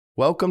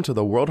Welcome to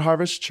the World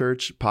Harvest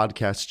Church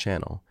podcast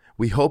channel.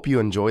 We hope you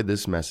enjoyed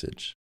this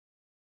message.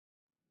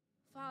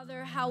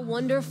 Father, how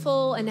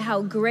wonderful and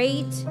how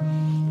great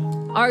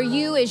are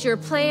you is your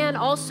plan.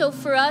 Also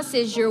for us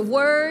is your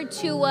word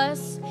to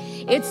us.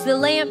 It's the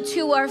lamp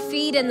to our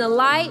feet and the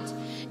light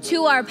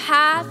to our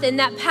path. And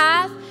that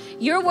path,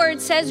 your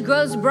word says,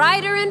 grows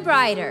brighter and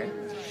brighter.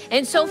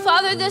 And so,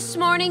 Father, this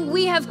morning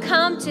we have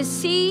come to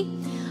see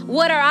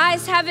what our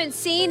eyes haven't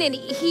seen and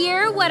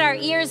hear what our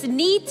ears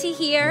need to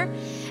hear,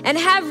 and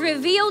have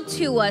revealed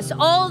to us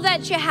all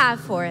that you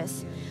have for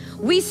us.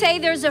 We say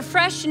there's a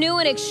fresh, new,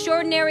 and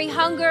extraordinary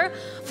hunger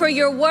for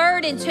your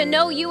word and to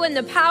know you and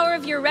the power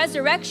of your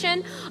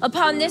resurrection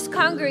upon this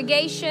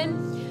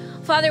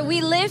congregation. Father,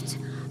 we lift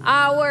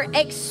our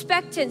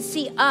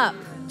expectancy up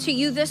to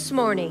you this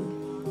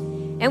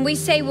morning, and we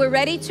say we're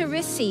ready to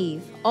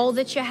receive all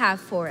that you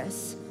have for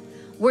us.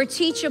 We're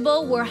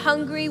teachable, we're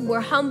hungry,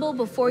 we're humble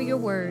before your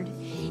word.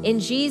 In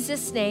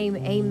Jesus' name,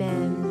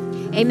 amen.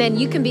 Amen.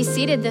 You can be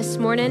seated this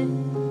morning.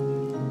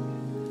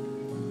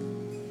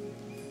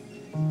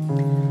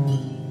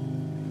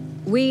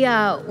 We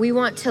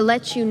want to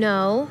let you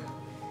know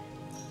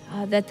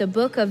that the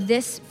book of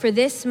for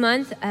this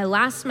month,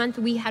 last month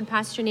we had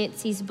Pastor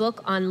Nancy's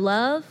book on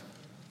love.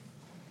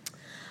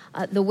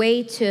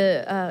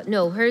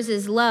 Hers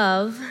is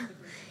Love,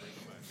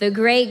 the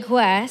Great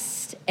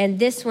Quest, and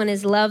this one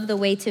is Love, the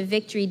Way to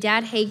Victory.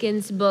 Dad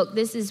Hagen's book.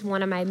 This is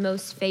one of my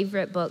most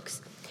favorite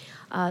books.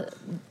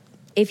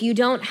 If you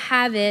don't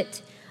have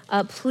it,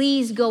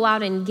 please go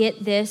out and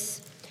get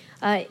this.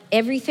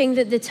 Everything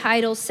that the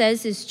title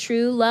says is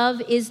true. Love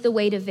is the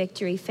way to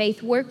victory.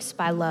 Faith works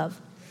by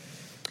love.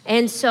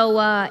 And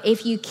so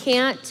if you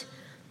can't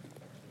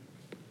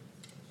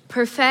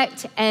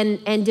perfect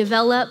and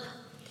develop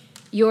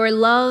your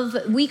love,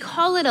 we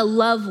call it a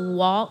love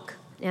walk.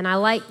 And I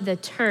like the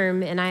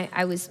term, and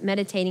I was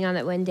meditating on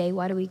that one day.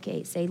 Why do we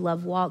say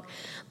love walk?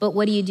 But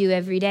what do you do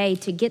every day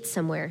to get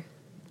somewhere?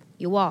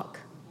 You walk.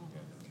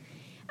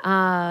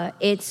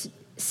 It's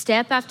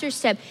step after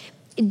step.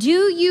 Do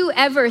you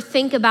ever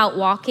think about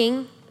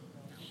walking?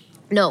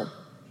 No.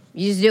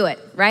 You just do it,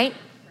 right?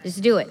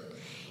 Just do it.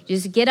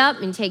 Just get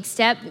up and take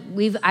step.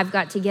 I've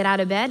got to get out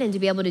of bed, and to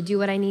be able to do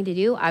what I need to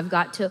do, I've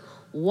got to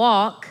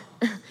walk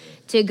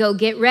to go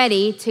get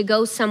ready, to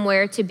go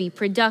somewhere to be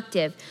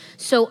productive.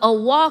 So a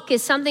walk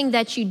is something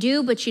that you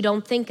do, but you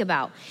don't think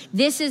about.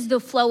 This is the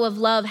flow of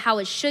love, how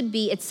it should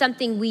be. It's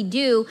something we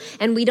do,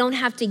 and we don't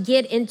have to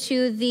get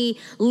into the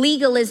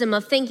legalism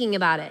of thinking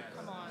about it.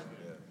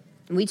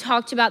 We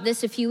talked about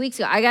this a few weeks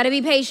ago. I got to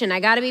be patient.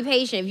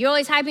 If you're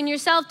always hyping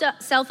yourself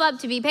up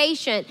to be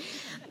patient,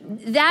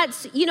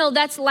 that's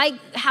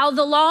like how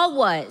the law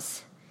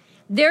was.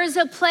 There's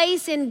a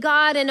place in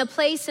God and a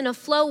place and a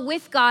flow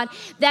with God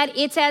that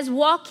it's as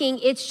walking.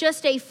 It's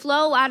just a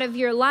flow out of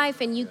your life,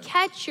 and you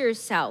catch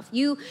yourself.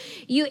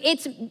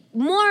 It's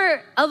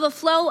more of a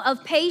flow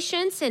of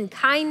patience and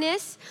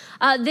kindness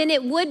than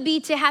it would be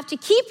to have to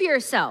keep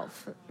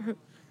yourself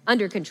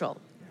under control.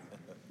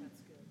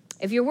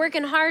 If you're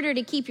working harder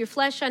to keep your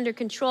flesh under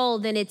control,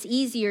 then it's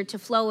easier to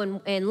flow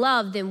in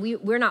love. Then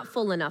we're not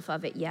full enough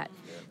of it yet.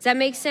 Does that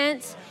make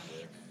sense?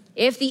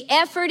 If the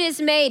effort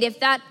is made, if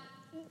that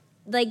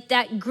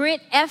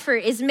grit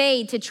effort is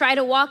made to try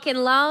to walk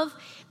in love,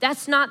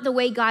 that's not the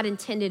way God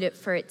intended it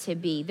for it to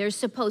be. There's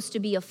supposed to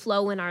be a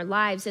flow in our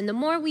lives. And the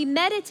more we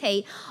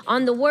meditate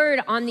on the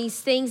word, on these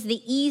things,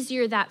 the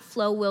easier that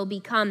flow will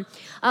become.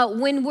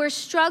 When we're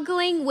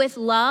struggling with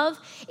love,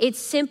 it's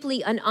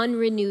simply an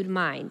unrenewed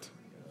mind.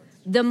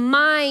 The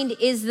mind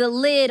is the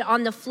lid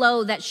on the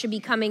flow that should be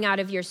coming out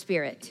of your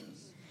spirit.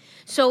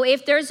 So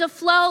if there's a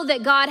flow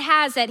that God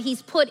has that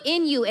he's put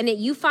in you and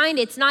you find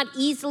it's not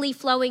easily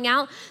flowing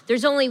out,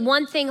 there's only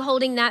one thing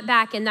holding that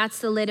back, and that's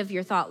the lid of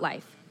your thought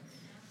life.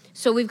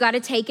 So we've got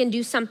to take and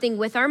do something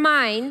with our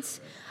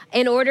minds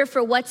in order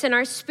for what's in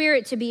our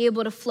spirit to be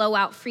able to flow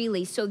out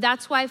freely. So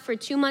that's why for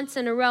 2 months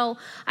in a row,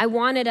 I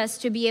wanted us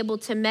to be able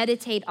to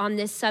meditate on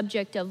this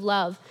subject of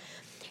love.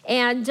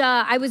 And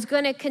I was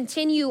going to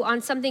continue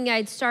on something I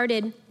had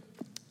started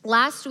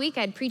last week.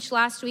 I'd preached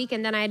last week,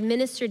 and then I had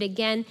ministered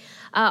again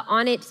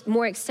on it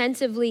more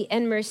extensively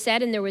in Merced,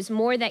 and there was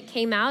more that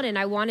came out, and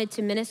I wanted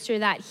to minister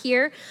that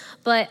here.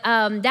 But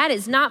that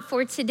is not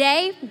for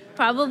today,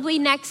 probably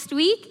next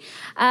week.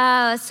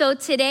 So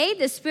today,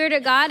 the Spirit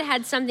of God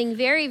had something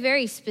very,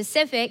 very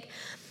specific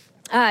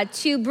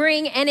to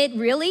bring, and it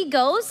really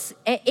goes,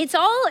 it's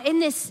all in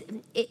this,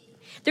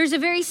 there's a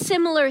very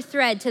similar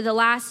thread to the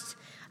last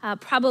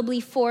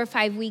probably 4 or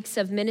 5 weeks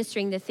of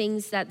ministering the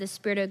things that the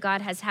Spirit of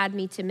God has had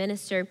me to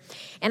minister.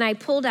 And I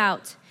pulled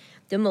out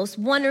the most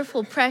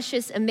wonderful,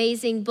 precious,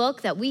 amazing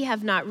book that we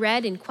have not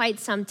read in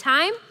quite some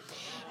time.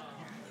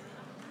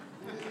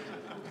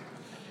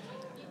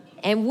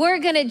 And we're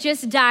going to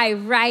just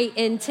dive right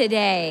in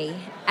today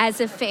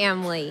as a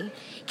family.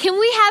 Can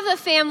we have a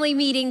family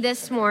meeting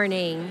this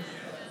morning?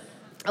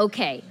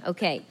 Okay.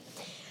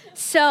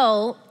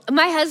 So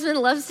my husband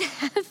loves to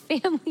have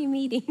family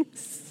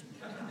meetings.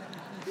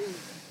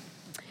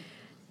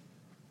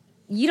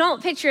 you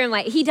don't picture him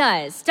like, he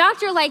does.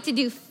 Doctor liked to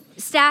do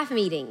staff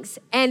meetings,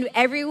 and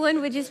everyone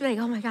would just be like,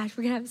 oh my gosh,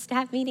 we're gonna have a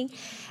staff meeting.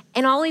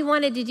 And all he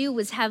wanted to do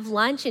was have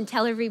lunch and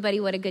tell everybody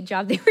what a good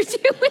job they were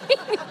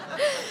doing.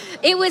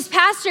 It was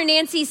Pastor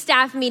Nancy's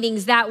staff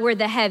meetings that were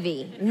the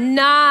heavy,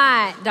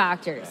 not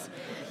doctors.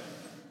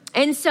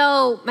 And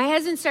so my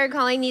husband started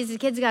calling these, the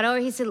kids got over,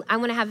 he said, I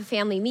want to have a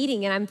family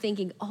meeting. And I'm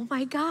thinking, oh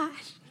my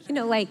gosh,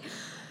 like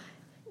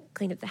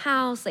clean up the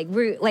house,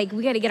 we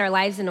got to get our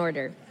lives in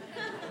order.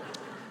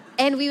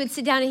 And we would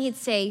sit down and he'd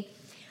say,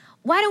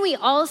 why don't we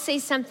all say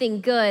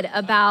something good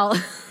about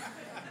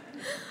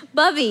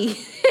Bubby?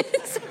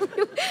 So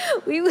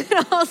we would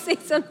all say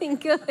something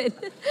good.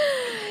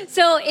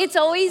 So it's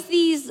always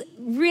these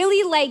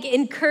really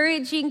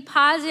encouraging,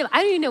 positive,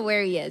 I don't even know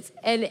where he is,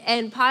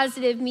 and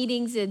positive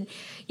meetings. And,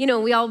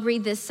 we all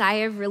breathe this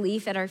sigh of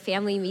relief at our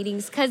family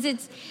meetings because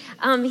it's,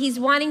 he's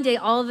wanting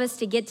all of us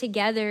to get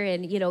together.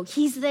 And,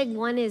 he's the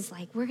one is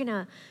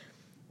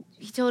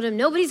he told him,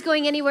 nobody's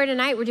going anywhere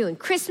tonight. We're doing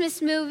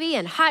Christmas movie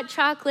and hot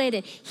chocolate.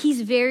 And he's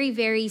very,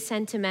 very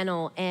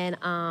sentimental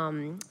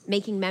and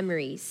making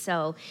memories.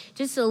 So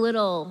just a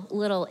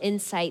little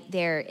insight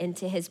there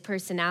into his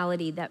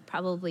personality that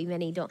probably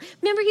many don't.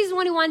 Remember, he's the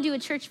one who wanted to do a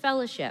church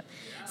fellowship.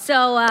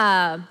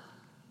 So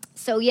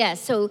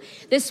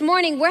this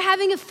morning we're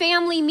having a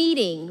family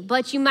meeting,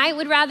 but you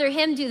would rather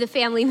him do the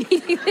family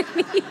meeting than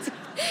me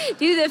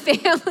do the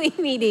family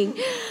meeting.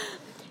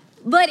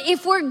 But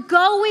if we're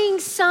going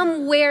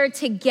somewhere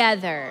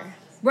together,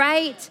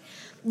 right?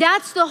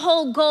 That's the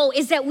whole goal,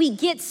 is that we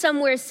get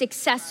somewhere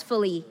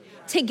successfully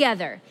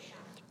together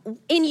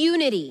in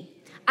unity.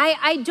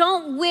 I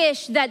don't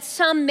wish that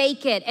some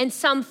make it and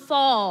some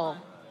fall,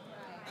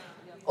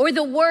 or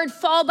the word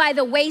fall by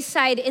the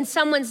wayside in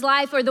someone's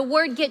life, or the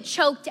word get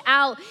choked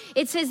out.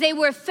 It says they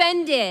were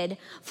offended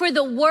for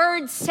the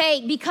word's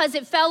sake because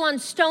it fell on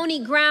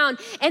stony ground.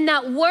 And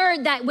that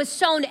word that was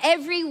sown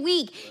every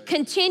week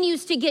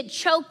continues to get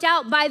choked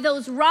out by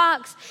those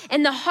rocks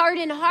and the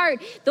hardened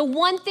heart. The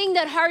one thing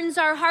that hardens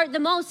our heart the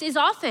most is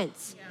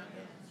offense.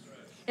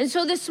 And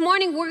so this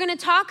morning we're going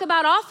to talk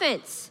about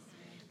offense,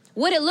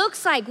 what it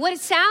looks like, what it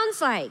sounds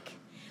like.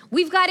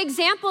 We've got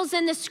examples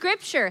in the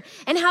scripture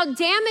and how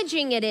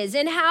damaging it is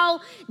and how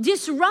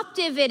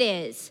disruptive it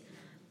is,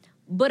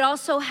 but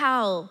also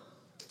how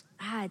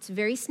it's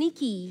very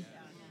sneaky.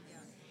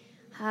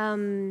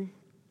 And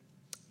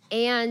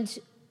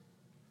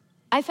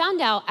I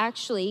found out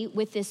actually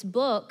with this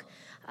book,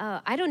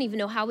 I don't even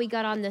know how we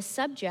got on this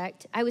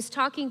subject. I was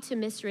talking to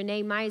Miss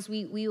Renee Mize.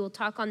 We will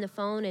talk on the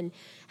phone and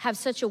have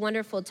such a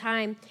wonderful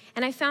time.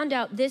 And I found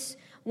out this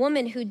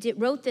woman who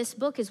wrote this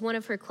book is one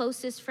of her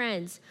closest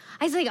friends.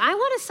 I was like, I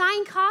want a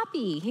signed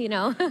copy,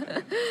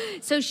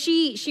 So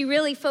she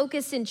really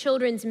focused in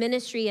children's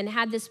ministry and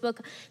had this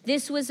book.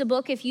 This was a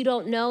book, if you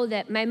don't know,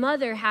 that my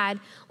mother had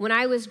when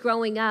I was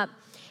growing up.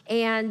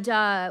 And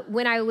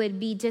when I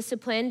would be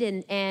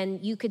disciplined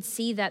and you could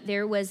see that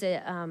there was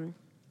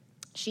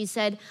she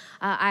said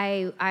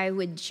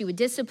she would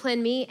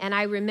discipline me. And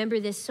I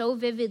remember this so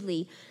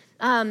vividly.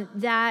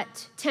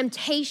 That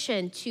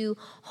temptation to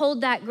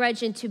hold that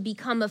grudge and to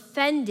become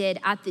offended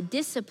at the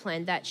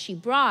discipline that she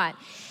brought.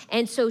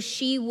 And so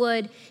she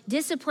would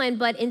discipline,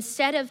 but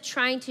instead of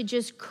trying to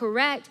just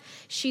correct,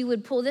 she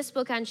would pull this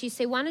book out and she'd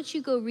say, why don't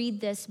you go read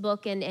this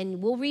book?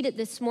 And we'll read it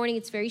this morning.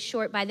 It's very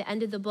short. By the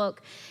end of the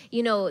book,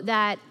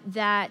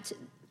 that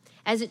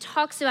as it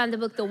talks about in the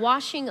book, the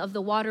washing of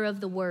the water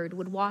of the word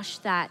would wash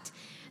that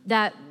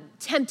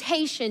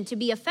temptation to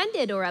be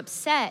offended or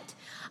upset.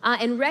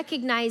 And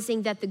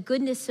recognizing that the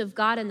goodness of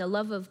God and the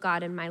love of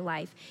God in my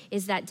life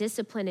is that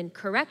discipline and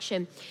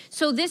correction.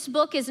 So this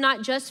book is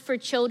not just for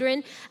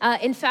children.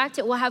 In fact,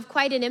 it will have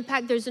quite an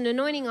impact. There's an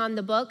anointing on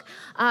the book,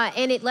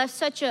 and it left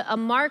such a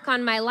mark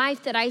on my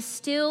life that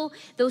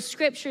those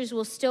scriptures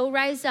will still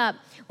rise up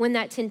when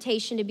that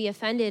temptation to be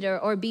offended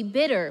or be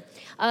bitter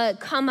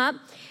come up.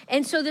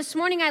 And so this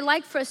morning, I'd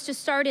like for us to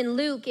start in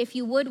Luke, if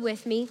you would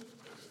with me.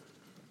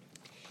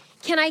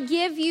 Can I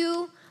give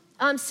you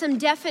some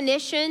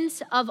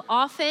definitions of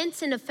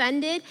offense and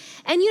offended?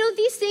 And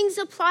these things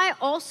apply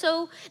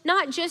also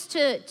not just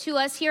to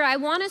us here. I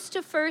want us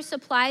to first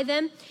apply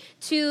them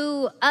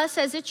to us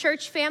as a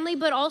church family,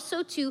 but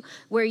also to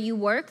where you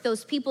work,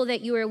 those people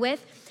that you are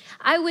with.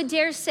 I would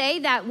dare say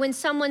that when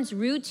someone's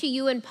rude to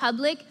you in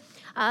public,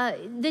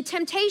 the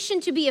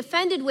temptation to be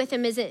offended with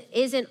him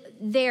isn't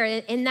there.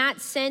 In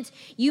that sense,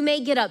 you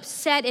may get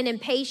upset and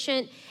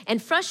impatient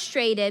and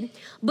frustrated,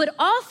 but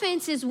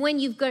offense is when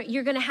you're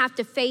going to have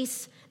to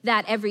face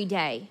that every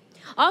day.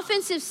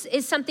 Offense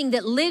is something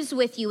that lives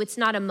with you. It's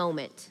not a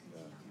moment.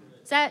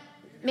 Does that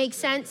make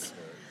sense?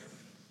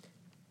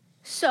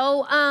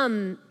 So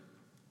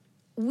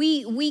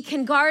we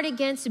can guard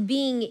against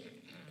being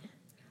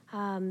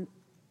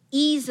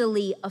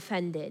easily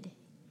offended,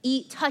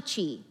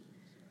 touchy.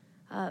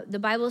 The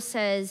Bible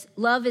says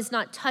love is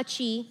not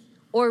touchy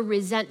or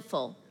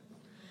resentful.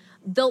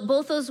 Though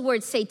both those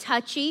words say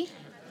touchy,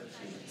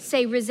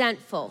 say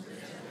resentful.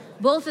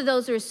 Both of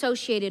those are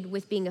associated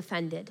with being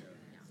offended.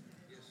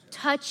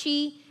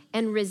 Touchy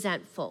and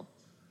resentful.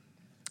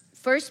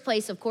 First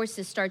place, of course,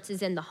 this starts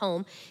is in the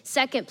home.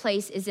 Second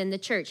place is in the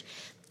church.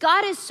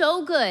 God is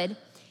so good.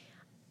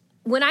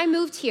 When I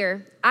moved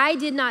here,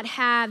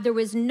 there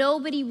was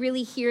nobody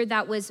really here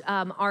that was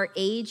our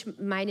age,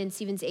 mine and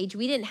Stephen's age.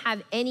 We didn't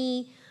have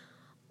any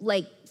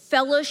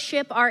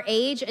fellowship our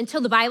age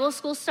until the Bible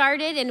school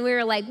started, and we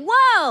were like,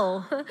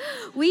 whoa.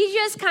 We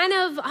just kind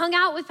of hung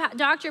out with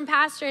doctor and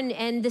pastor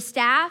and the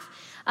staff.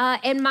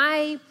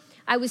 I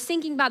was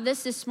thinking about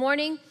this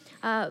morning.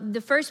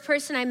 The first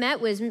person I met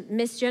was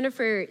Miss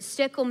Jennifer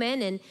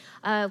Stickelman, and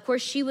of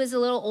course she was a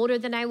little older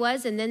than I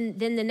was, and then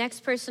the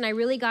next person I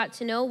really got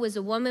to know was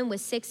a woman with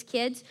 6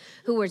 kids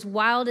who was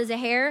wild as a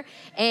hare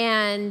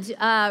and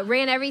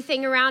ran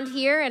everything around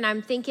here, and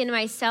I'm thinking to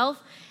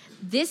myself,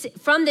 this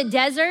from the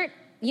desert,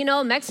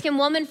 Mexican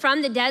woman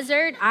from the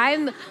desert,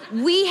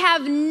 we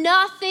have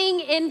nothing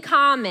in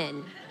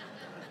common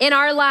in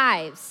our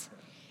lives,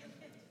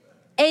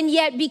 and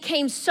yet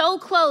became so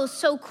close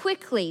so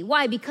quickly.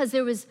 Why? Because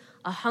there was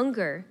a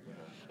hunger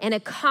and a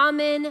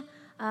common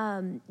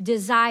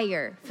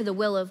desire for the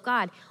will of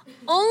God.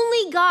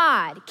 Only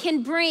God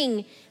can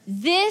bring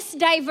this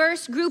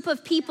diverse group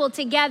of people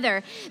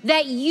together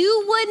that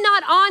you would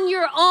not on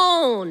your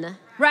own,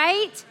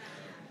 right?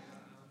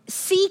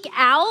 Seek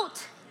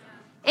out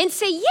and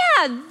say,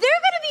 yeah, they're going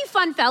to be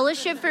fun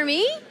fellowship for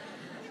me.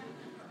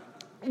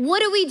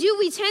 What do?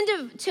 We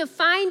tend to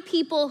find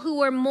people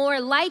who are more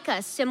like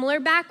us,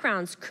 similar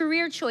backgrounds,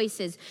 career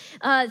choices,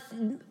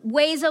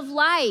 ways of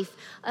life,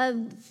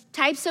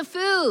 types of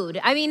food.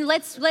 I mean,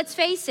 let's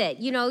face it.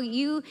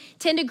 You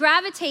tend to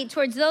gravitate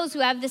towards those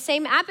who have the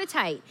same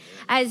appetite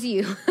as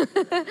you.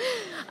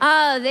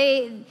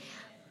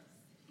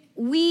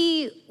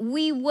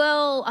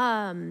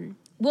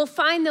 We'll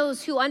find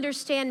those who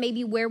understand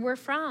maybe where we're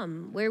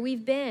from, where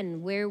we've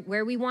been, where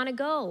we want to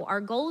go,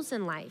 our goals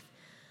in life.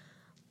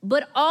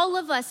 But all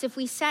of us, if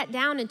we sat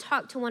down and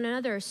talked to one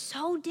another, are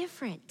so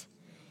different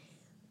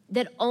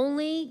that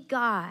only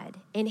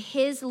God and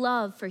his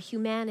love for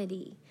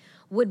humanity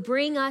would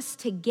bring us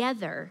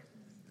together,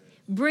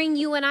 bring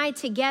you and I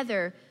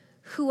together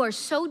who are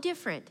so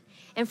different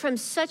and from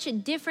such a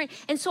different.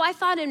 And so I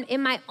thought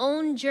in my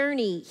own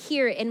journey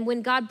here, and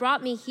when God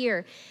brought me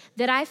here,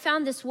 that I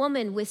found this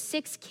woman with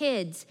 6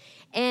 kids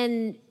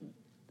and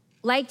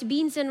liked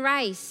beans and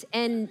rice,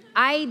 and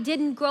I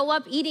didn't grow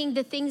up eating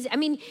the things. I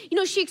mean,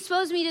 she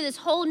exposed me to this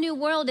whole new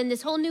world and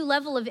this whole new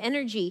level of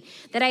energy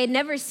that I had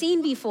never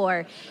seen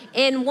before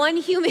in one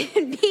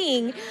human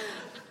being.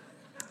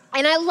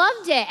 And I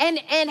loved it.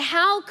 And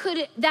how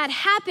could that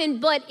happen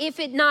but if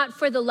it not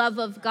for the love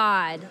of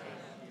God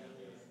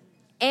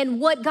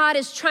and what God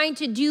is trying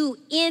to do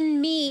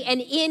in me and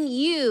in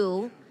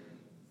you?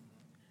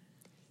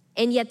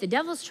 And yet the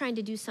devil's trying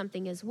to do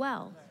something as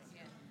well.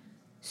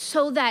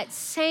 So that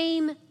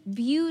same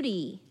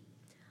beauty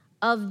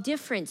of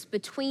difference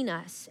between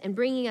us and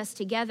bringing us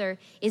together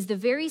is the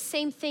very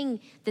same thing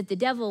that the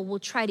devil will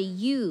try to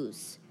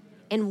use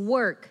and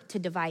work to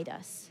divide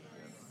us.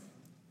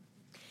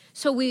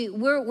 So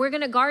we're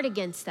going to guard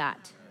against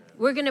that.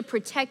 We're going to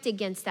protect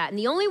against that. And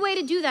the only way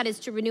to do that is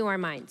to renew our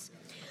minds.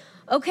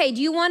 Okay,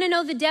 do you want to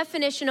know the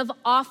definition of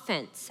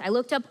offense? I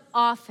looked up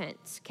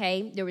offense,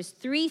 okay? There was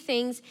 3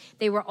 things.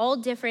 They were all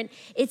different.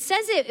 It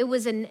says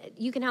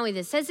you can help me,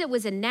 this says it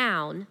was a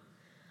noun,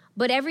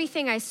 but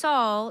everything I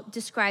saw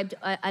described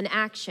an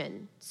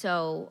action.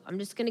 So I'm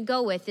just going to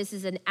go with, this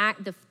is the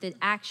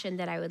action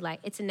that I would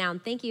like. It's a noun,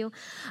 thank you.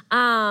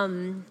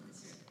 Yeah,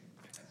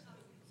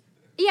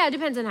 it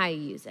depends on how you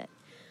use it.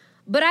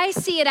 But I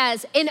see it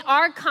as, in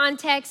our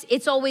context,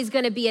 it's always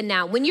going to be a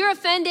noun. When you're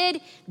offended,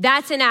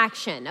 that's an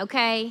action,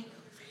 okay?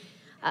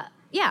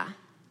 Yeah,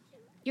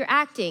 you're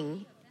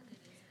acting.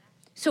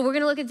 So we're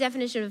going to look at the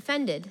definition of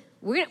offended.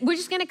 We're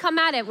just going to come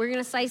at it. We're going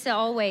to slice it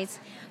all ways.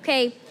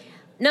 Okay,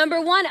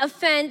 number 1,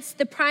 offense.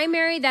 The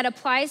primary that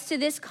applies to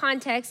this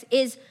context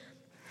is,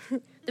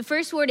 the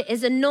first word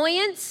is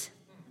annoyance.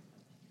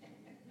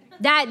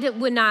 That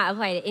would not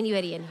apply to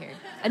anybody in here.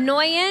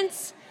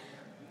 Annoyance.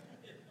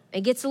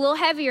 It gets a little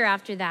heavier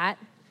after that.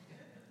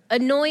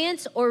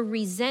 Annoyance or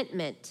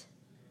resentment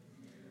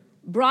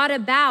brought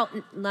about,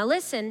 now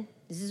listen,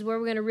 this is where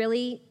we're going to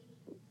really,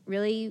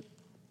 really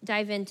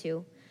dive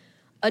into.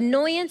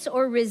 Annoyance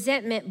or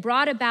resentment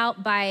brought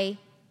about by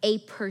a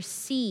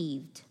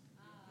perceived.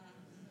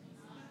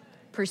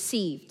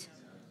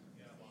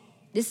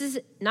 This is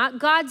not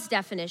God's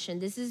definition.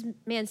 This is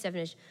man's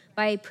definition.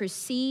 By a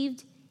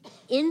perceived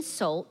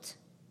insult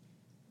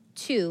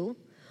to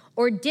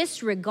or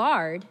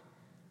disregard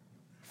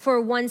for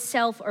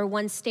oneself or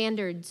one's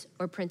standards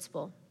or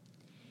principle.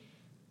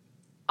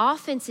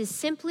 Offense is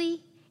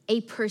simply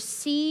a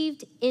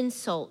perceived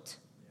insult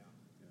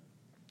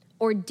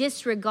or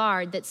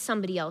disregard that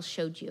somebody else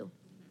showed you.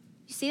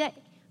 You see that?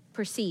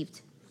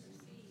 Perceived.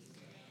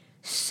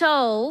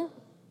 So,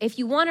 if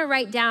you want to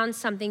write down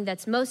something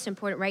that's most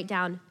important, write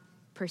down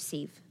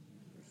perceive.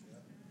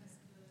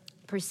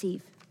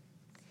 Perceive.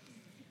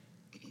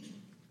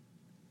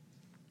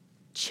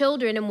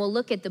 Children, and we'll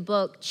look at the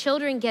book,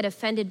 children get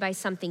offended by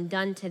something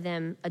done to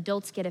them.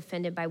 Adults get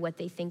offended by what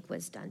they think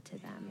was done to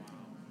them.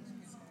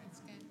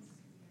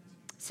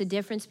 It's the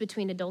difference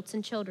between adults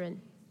and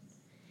children.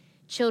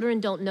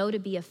 Children don't know to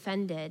be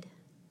offended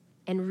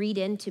and read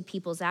into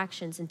people's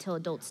actions until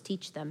adults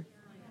teach them.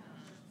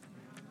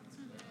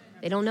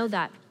 They don't know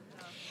that.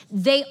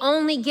 They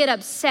only get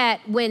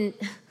upset when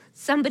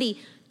somebody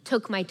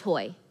took my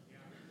toy.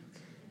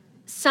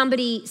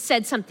 Somebody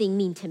said something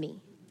mean to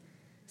me.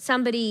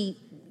 Somebody,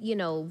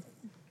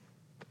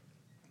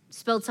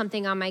 spilled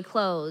something on my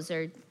clothes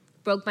or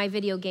broke my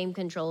video game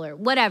controller,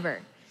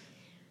 whatever.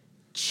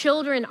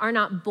 Children are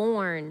not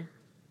born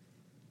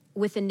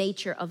with a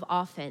nature of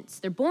offense.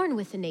 They're born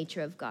with the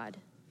nature of God.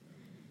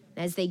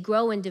 As they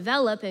grow and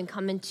develop and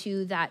come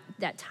into that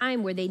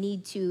time where they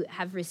need to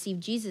have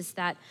received Jesus,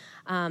 that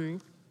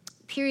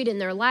period in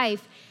their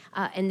life,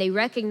 and they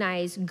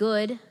recognize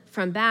good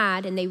from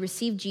bad, and they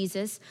receive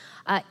Jesus,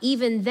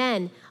 even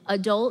then,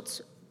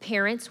 adults,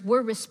 parents,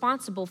 we're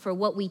responsible for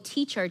what we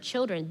teach our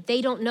children.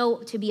 They don't know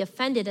to be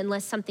offended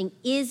unless something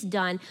is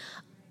done.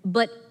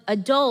 But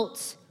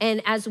adults, and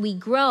as we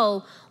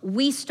grow,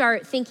 we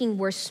start thinking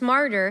we're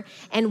smarter,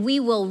 and we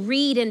will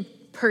read and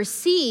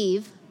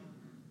perceive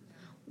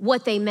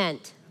what they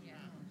meant.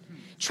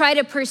 Try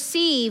to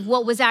perceive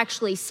what was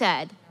actually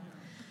said.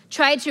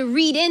 Try to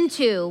read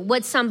into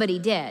what somebody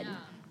did.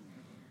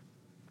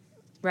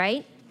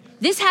 Right?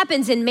 This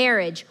happens in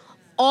marriage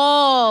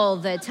all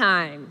the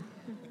time.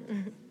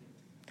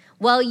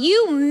 Well,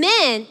 you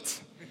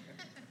meant,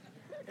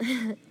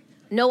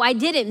 no, I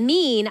didn't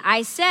mean,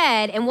 I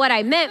said, and what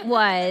I meant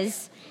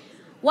was,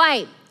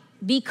 why?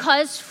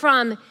 Because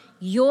from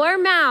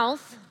your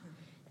mouth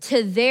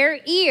to their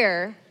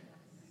ear,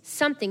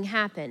 something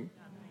happened.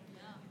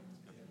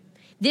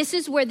 This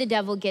is where the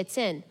devil gets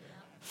in.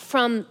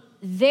 From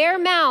their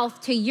mouth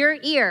to your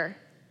ear,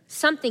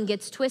 something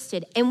gets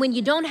twisted. And when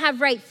you don't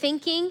have right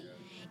thinking,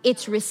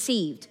 it's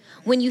received.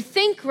 When you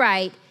think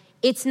right,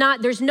 it's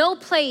not, there's no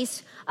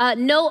place,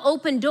 no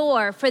open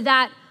door for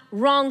that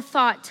wrong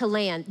thought to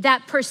land,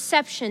 that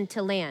perception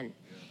to land.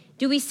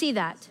 Do we see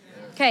that?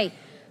 Okay,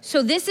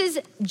 so this is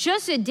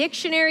just a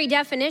dictionary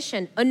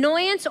definition.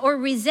 Annoyance or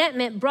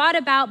resentment brought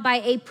about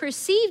by a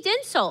perceived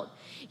insult.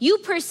 You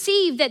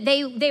perceive that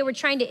they were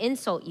trying to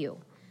insult you.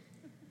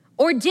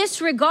 Or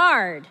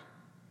disregard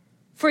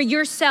for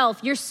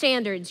yourself, your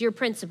standards, your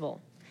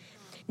principle.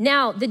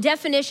 Now, the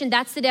definition,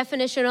 that's the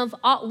definition of,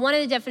 one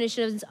of the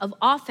definitions of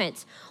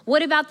offense.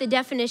 What about the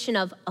definition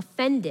of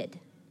offended?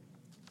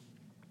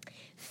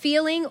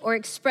 Feeling or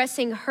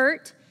expressing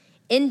hurt,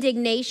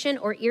 indignation,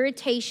 or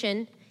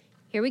irritation,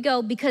 here we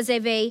go, because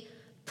of a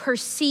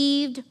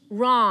perceived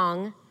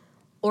wrong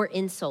or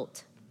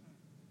insult.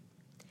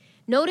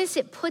 Notice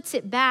it puts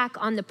it back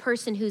on the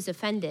person who's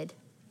offended.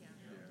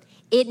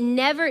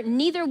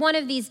 Neither one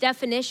of these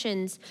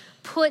definitions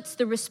puts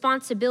the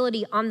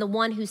responsibility on the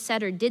one who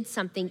said or did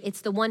something.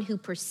 It's the one who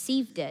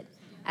perceived it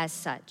as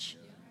such.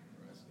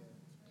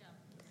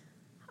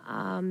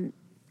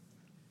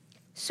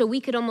 So we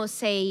could almost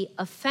say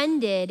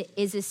offended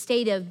is a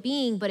state of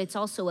being, but it's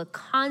also a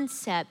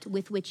concept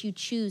with which you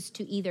choose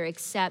to either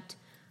accept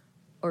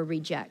or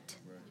reject.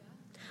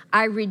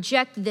 I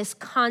reject this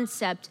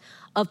concept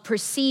of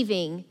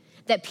perceiving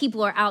that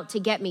people are out to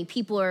get me.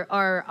 People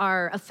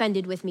are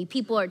offended with me.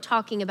 People are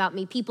talking about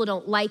me. People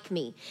don't like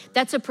me.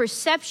 That's a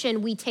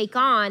perception we take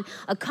on,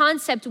 a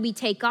concept we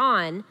take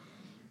on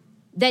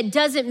that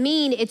doesn't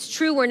mean it's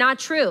true or not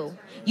true.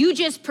 You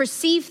just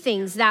perceive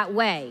things that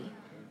way.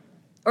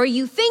 Or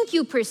you think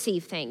you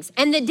perceive things.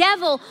 And the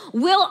devil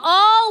will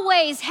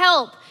always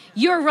help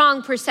your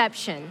wrong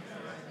perception.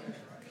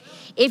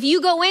 If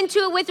you go into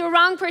it with a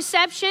wrong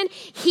perception,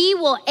 he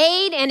will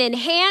aid and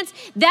enhance.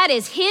 That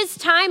is his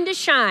time to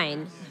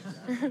shine.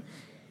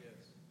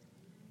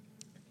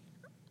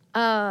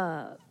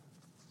 But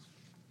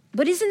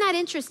isn't that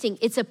interesting?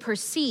 It's a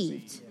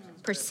perceived.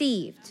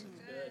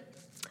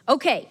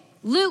 Okay,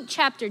 Luke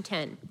chapter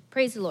 10.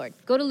 Praise the Lord.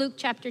 Go to Luke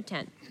chapter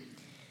 10.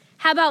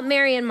 How about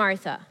Mary and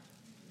Martha?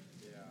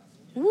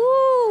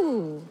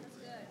 Woo!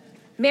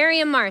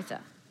 Mary and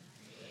Martha.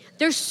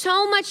 There's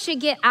so much to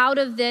get out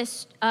of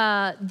this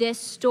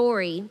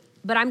story,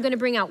 but I'm going to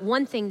bring out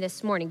one thing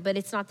this morning, but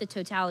it's not the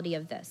totality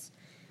of this.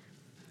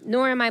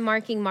 Nor am I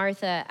marking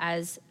Martha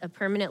as a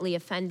permanently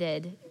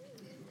offended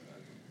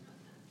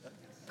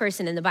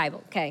person in the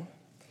Bible, okay?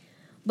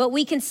 But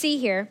we can see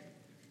here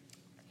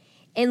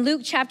in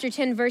Luke chapter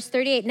 10, verse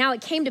 38, now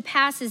it came to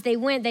pass as they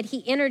went that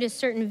he entered a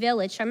certain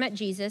village, I met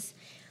Jesus,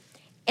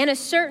 and a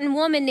certain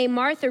woman named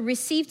Martha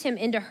received him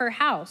into her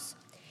house.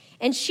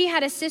 And she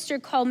had a sister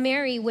called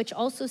Mary, which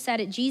also sat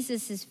at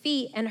Jesus'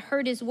 feet and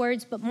heard his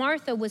words. But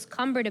Martha was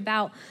cumbered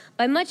about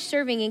by much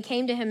serving and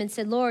came to him and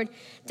said, Lord,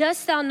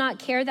 dost thou not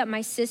care that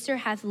my sister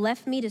hath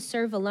left me to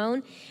serve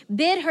alone?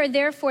 Bid her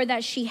therefore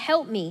that she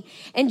help me.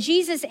 And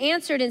Jesus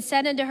answered and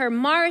said unto her,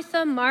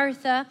 Martha,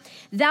 Martha,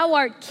 thou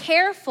art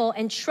careful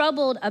and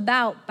troubled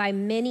about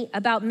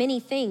many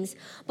things.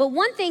 But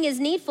one thing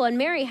is needful, and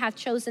Mary hath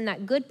chosen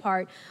that good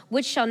part,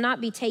 which shall not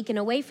be taken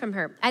away from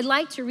her. I'd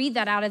like to read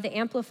that out of the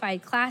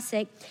Amplified Classic.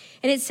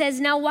 And it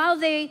says, now while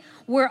they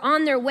were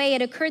on their way,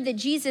 it occurred that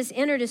Jesus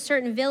entered a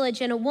certain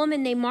village, and a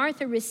woman named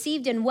Martha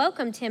received and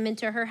welcomed him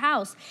into her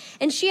house.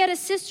 And she had a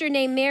sister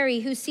named Mary,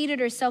 who seated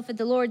herself at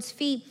the Lord's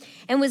feet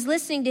and was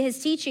listening to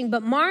his teaching.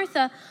 But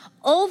Martha,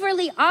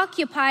 overly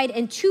occupied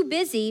and too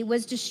busy,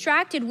 was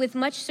distracted with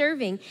much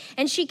serving.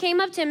 And she came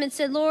up to him and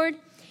said, Lord,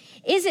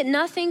 is it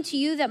nothing to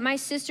you that my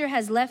sister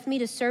has left me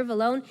to serve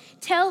alone?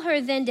 Tell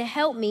her then to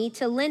help me,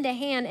 to lend a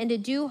hand and to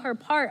do her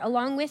part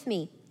along with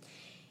me.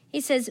 He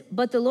says,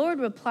 but the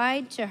Lord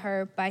replied to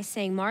her by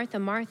saying, Martha,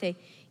 Martha,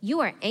 you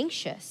are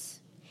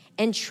anxious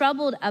and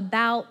troubled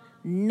about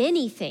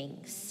many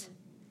things.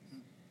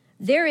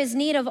 There is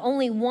need of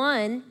only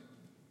one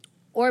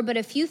or but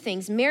a few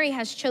things. Mary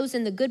has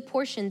chosen the good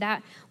portion,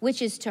 that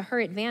which is to her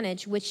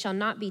advantage, which shall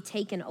not be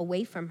taken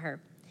away from her.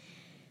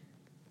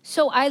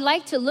 So I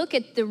like to look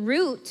at the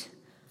root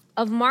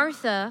of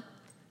Martha.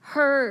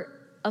 Her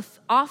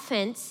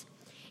offense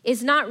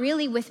is not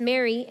really with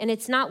Mary, and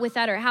it's not with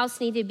that her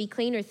house needed to be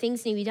clean or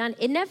things need to be done.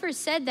 It never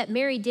said that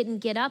Mary didn't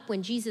get up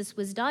when Jesus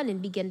was done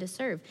and begin to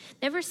serve.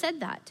 Never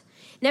said that.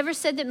 Never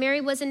said that Mary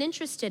wasn't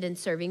interested in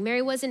serving.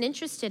 Mary wasn't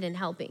interested in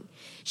helping.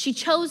 She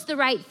chose the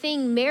right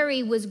thing.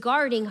 Mary was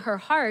guarding her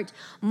heart.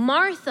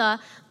 Martha,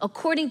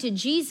 according to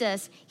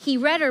Jesus, he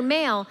read her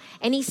mail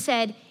and he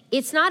said,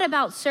 it's not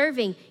about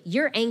serving.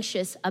 You're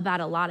anxious about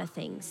a lot of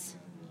things.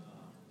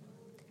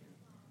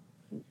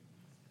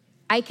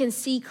 I can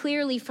see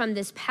clearly from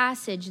this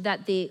passage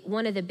that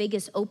one of the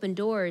biggest open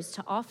doors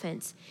to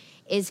offense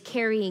is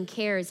carrying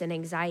cares and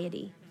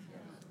anxiety.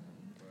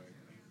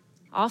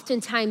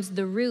 Oftentimes,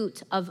 the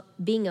root of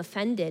being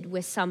offended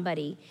with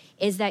somebody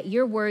is that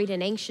you're worried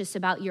and anxious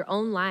about your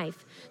own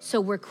life.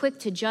 So we're quick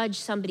to judge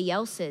somebody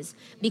else's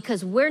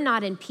because we're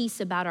not in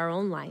peace about our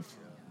own life.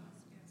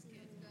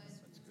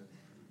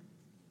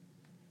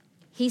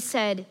 He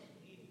said,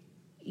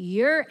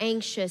 you're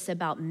anxious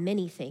about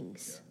many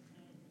things.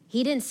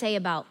 He didn't say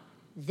about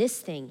this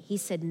thing. He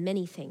said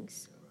many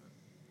things.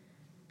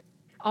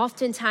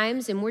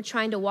 Oftentimes, and we're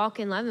trying to walk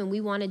in love and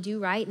we want to do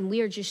right and we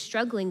are just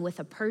struggling with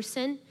a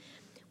person,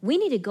 we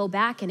need to go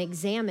back and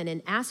examine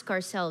and ask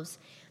ourselves,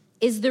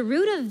 is the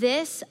root of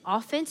this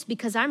offense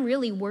because I'm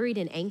really worried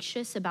and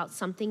anxious about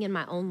something in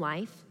my own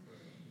life?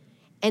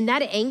 And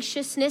that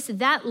anxiousness,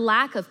 that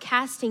lack of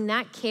casting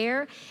that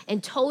care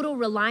and total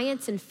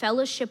reliance and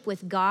fellowship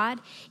with God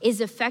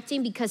is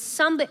affecting because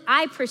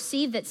I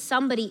perceive that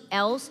somebody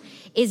else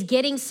is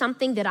getting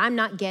something that I'm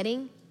not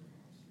getting.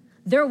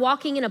 They're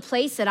walking in a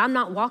place that I'm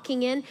not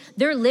walking in.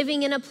 They're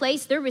living in a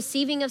place, they're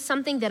receiving of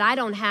something that I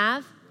don't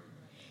have.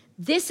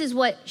 This is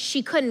what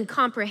she couldn't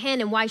comprehend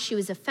and why she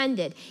was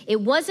offended. It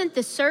wasn't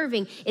the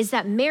serving, it's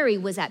that Mary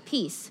was at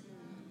peace.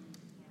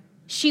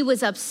 She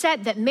was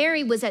upset that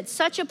Mary was at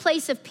such a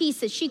place of peace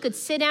that she could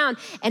sit down,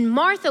 and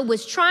Martha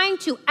was trying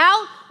to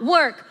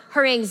outwork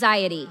her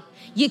anxiety.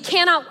 You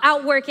cannot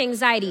outwork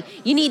anxiety.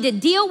 You need to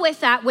deal with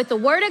that with the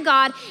word of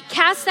God,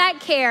 cast that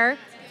care.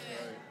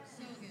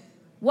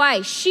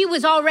 Why? She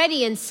was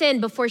already in sin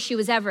before she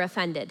was ever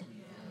offended.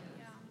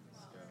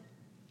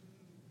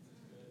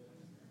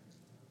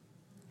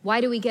 Why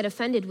do we get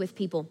offended with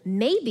people?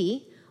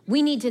 Maybe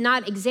we need to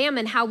not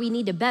examine how we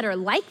need to better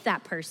like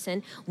that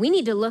person. We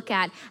need to look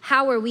at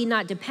how are we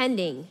not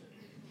depending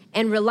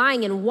and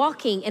relying and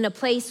walking in a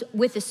place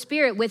with the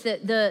Spirit, with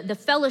the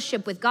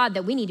fellowship with God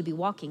that we need to be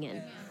walking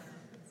in.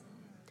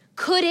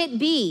 Could it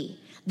be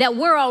that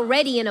we're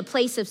already in a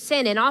place of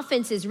sin and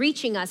offense is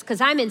reaching us because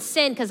I'm in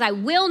sin, because I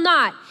will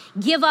not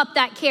give up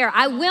that care.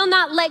 I will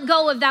not let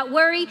go of that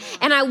worry,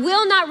 and I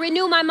will not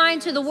renew my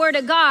mind to the word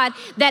of God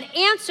that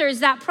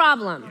answers that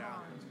problem.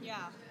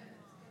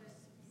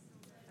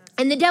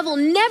 And the devil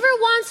never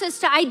wants us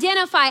to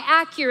identify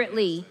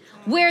accurately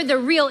where the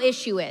real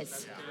issue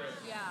is.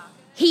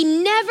 He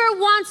never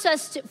wants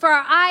us for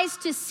our eyes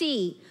to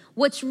see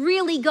what's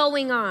really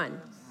going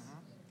on.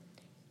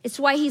 It's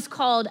why he's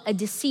called a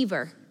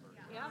deceiver.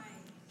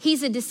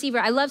 He's a deceiver.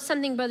 I love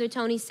something Brother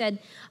Tony said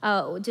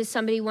to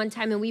somebody one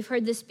time, and we've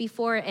heard this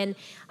before, and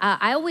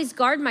I always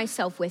guard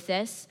myself with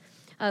this.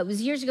 It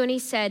was years ago, and he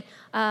said,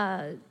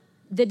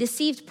 the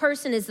deceived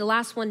person is the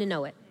last one to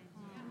know it.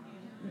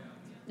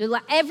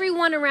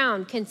 Everyone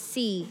around can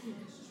see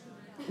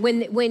when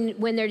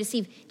they're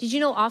deceived. Did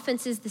you know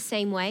offense is the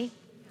same way?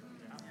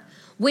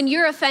 When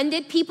you're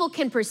offended, people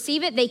can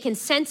perceive it, they can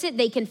sense it,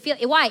 they can feel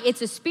it. Why?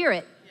 It's a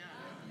spirit.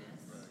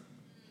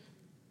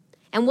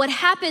 And what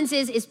happens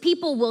is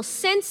people will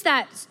sense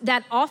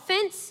that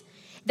offense,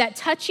 that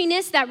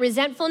touchiness, that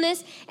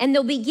resentfulness, and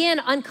they'll begin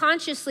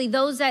unconsciously,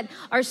 those that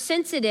are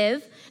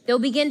sensitive, they'll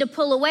begin to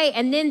pull away.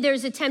 And then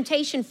there's a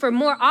temptation for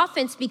more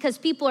offense because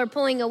people are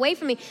pulling away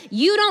from me.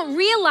 You don't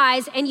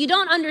realize and you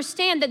don't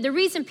understand that the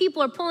reason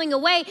people are pulling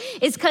away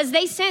is because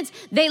they sense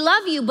they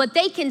love you, but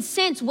they can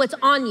sense what's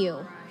on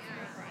you.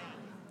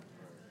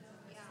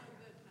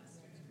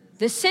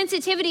 The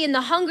sensitivity and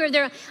the hunger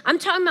there. I'm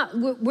talking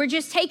about, we're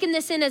just taking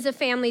this in as a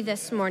family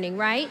this morning,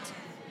 right?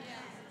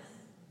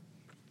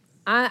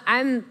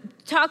 I'm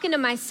talking to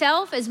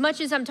myself as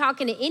much as I'm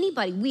talking to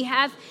anybody. We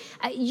have,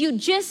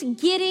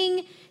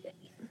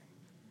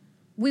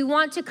 we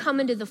want to come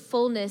into the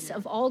fullness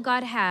of all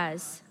God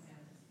has.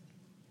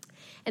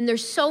 And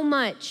there's so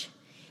much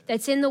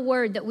that's in the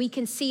word that we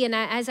can see. And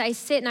as I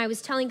sit and I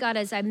was telling God,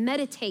 as I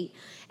meditate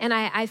and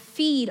I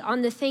feed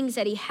on the things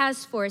that he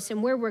has for us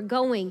and where we're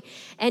going,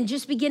 and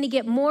just begin to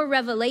get more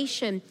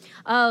revelation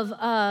of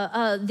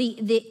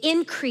the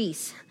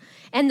increase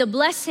and the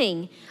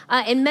blessing,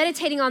 and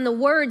meditating on the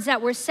words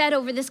that were said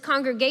over this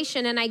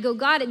congregation. And I go,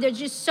 God, there's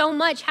just so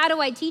much. How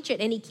do I teach it?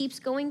 And he keeps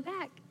going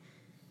back.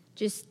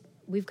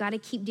 We've got to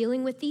keep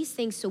dealing with these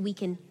things so we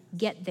can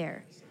get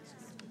there.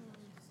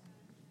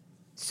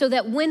 So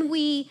that when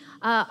we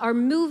are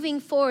moving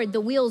forward,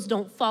 the wheels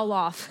don't fall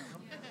off.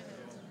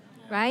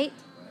 Right?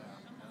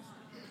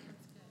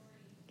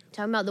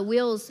 Talking about the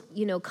wheels,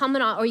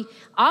 coming on, or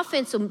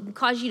offense will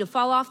cause you to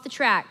fall off the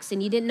tracks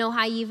and you didn't know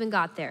how you even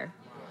got there.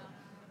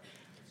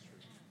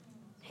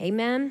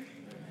 Amen.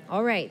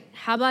 All right.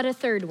 How about a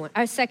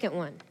second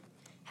one?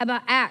 How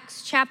about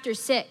Acts chapter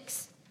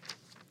 6?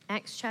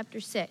 Acts chapter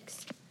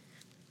 6.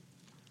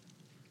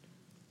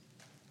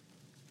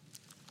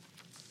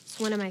 It's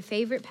one of my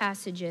favorite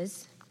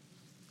passages.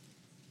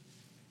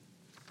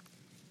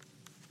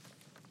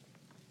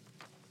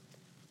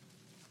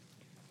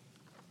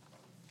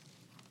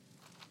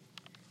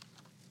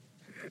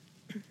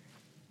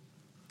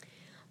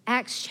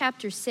 Acts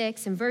chapter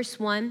 6 and verse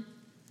 1.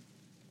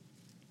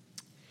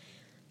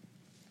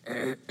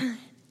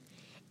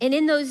 And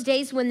in those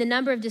days when the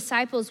number of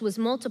disciples was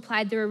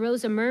multiplied, there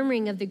arose a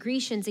murmuring of the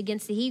Grecians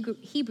against the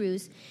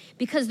Hebrews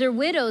because their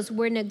widows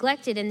were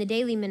neglected in the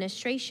daily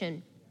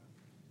ministration.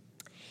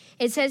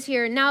 It says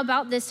here, now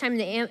about this time,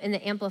 in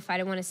the Amplified,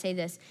 I want to say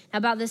this. Now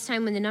about this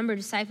time when the number of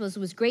disciples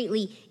was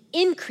greatly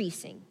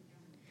increasing,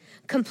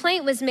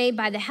 complaint was made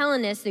by the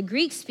Hellenists, the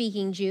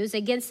Greek-speaking Jews,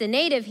 against the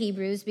native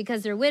Hebrews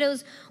because their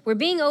widows were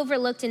being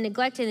overlooked and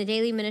neglected in the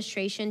daily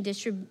administration,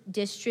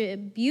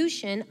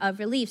 distribution of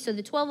relief. So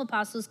the 12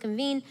 apostles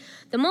convened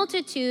the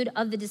multitude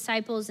of the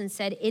disciples and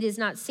said, it is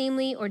not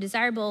seemly or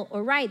desirable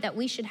or right that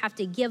we should have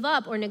to give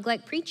up or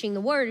neglect preaching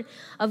the word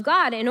of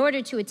God in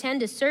order to attend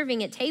to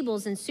serving at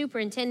tables and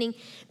superintending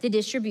the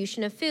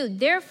distribution of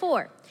food.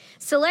 Therefore,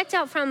 select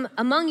out from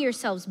among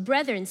yourselves,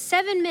 brethren,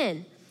 7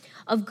 men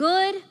of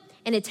good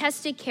and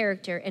attested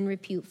character and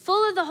repute,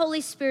 full of the Holy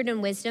Spirit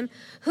and wisdom,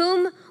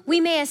 whom we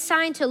may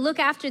assign to look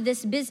after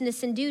this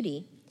business and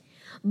duty.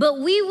 But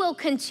we will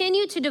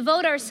continue to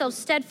devote ourselves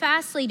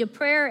steadfastly to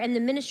prayer and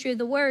the ministry of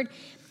the word.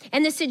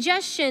 And the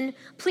suggestion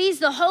pleased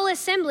the whole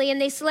assembly,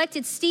 and they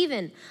selected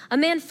Stephen, a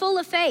man full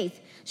of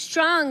faith,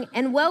 strong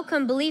and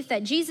welcome belief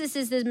that Jesus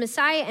is the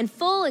Messiah, and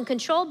full and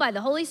controlled by the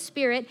Holy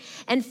Spirit,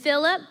 and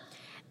Philip,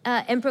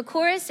 and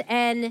Prochorus,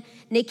 and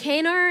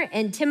Nicanor,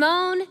 and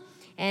Timon,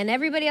 and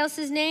everybody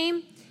else's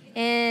name,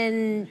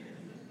 and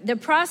the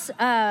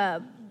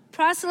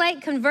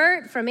proselyte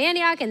convert from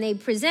Antioch, and they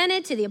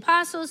presented to the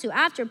apostles, who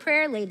after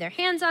prayer laid their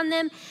hands on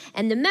them,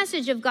 and the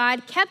message of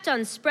God kept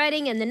on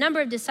spreading, and the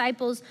number of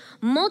disciples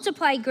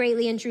multiplied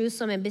greatly in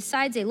Jerusalem, and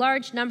besides a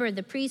large number of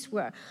the priests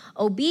were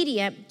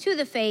obedient to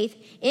the faith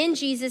in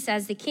Jesus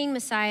as the King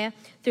Messiah,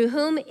 through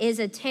whom is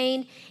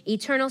attained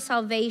eternal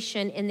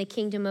salvation in the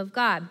kingdom of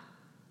God.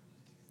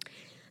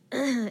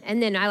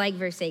 And then I like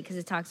verse 8 because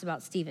it talks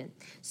about Stephen.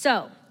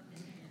 So,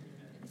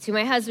 it's who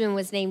my husband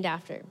was named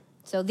after.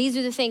 So these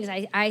are the things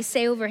I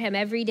say over him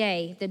every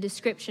day, the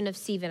description of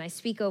Stephen. I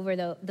speak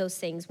over those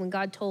things. When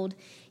God told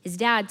his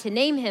dad to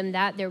name him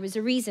that, there was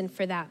a reason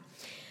for that.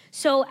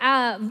 So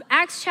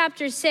Acts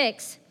chapter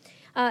 6,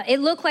 it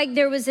looked like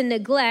there was a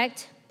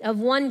neglect of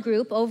one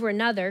group over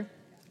another.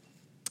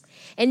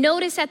 And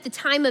notice at the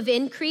time of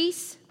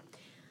increase,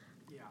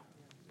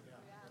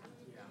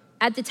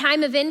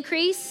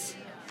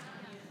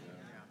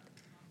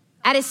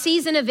 at a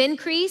season of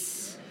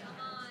increase,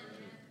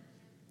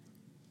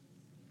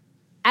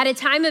 at a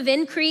time of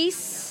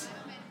increase,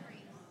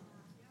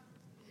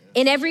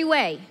 in every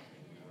way,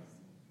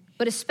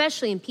 but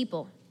especially in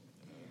people.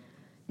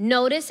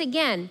 Notice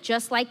again,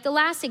 just like the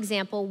last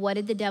example, what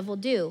did the devil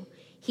do?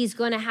 He's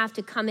going to have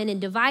to come in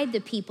and divide the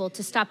people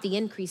to stop the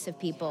increase of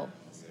people.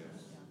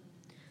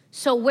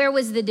 So where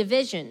was the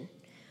division?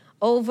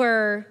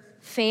 Over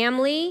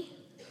family,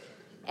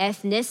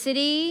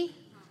 ethnicity,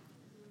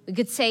 we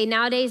could say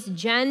nowadays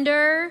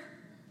gender.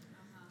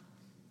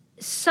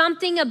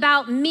 Something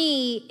about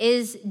me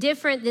is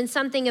different than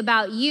something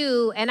about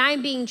you, and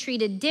I'm being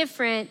treated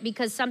different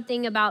because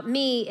something about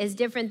me is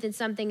different than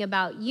something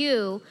about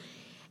you.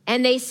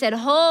 And they said,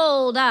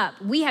 hold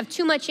up. We have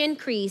too much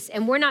increase,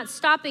 and we're not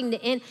stopping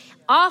the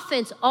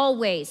offense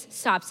always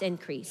stops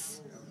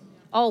increase.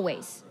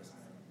 Always.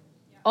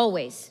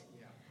 Always.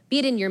 Be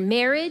it in your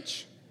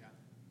marriage,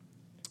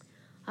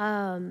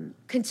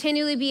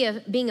 continually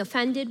being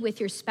offended with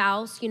your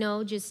spouse,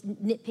 just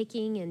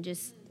nitpicking and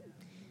just,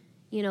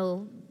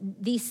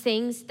 these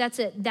things.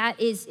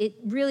 It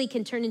really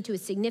can turn into a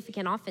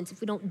significant offense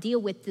if we don't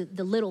deal with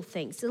the little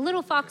things. The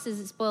little foxes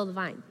that spoil the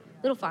vine.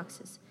 Little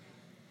foxes.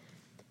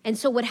 And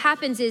so what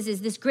happens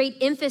is this great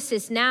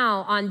emphasis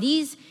now on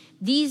these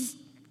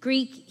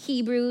Greek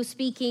Hebrew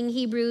speaking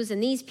Hebrews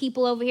and these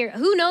people over here.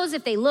 Who knows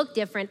if they look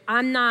different?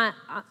 I'm not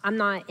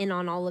in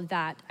on all of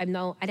that.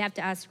 I'd have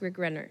to ask Rick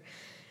Renner.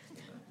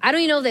 I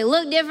don't even know if they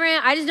look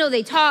different. I just know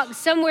they talk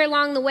somewhere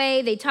along the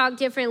way. They talk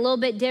different, a little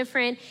bit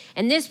different.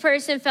 And this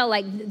person felt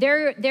like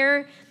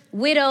their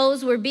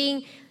widows were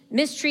being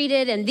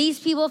mistreated, and these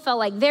people felt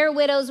like their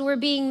widows were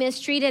being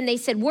mistreated. And they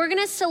said, we're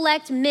going to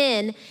select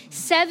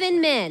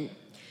 7 men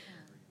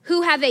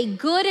who have a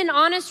good and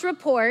honest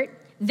report.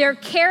 Their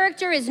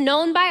character is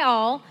known by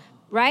all,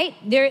 right?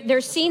 They're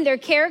seen, their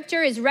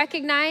character is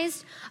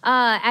recognized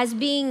as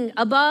being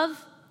above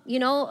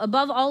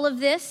all of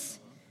this.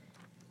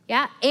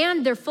 Yeah,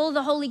 and they're full of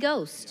the Holy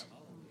Ghost.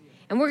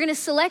 And we're going to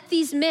select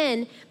these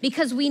men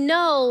because we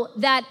know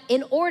that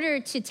in order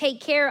to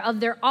take care of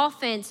their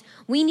offense,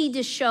 we need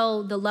to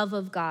show the love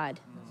of God.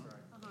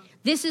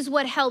 This is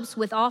what helps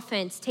with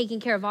offense. Taking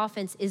care of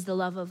offense is the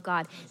love of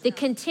God. The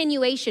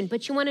continuation.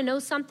 But you want to know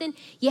something?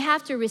 You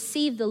have to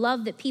receive the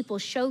love that people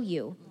show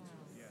you.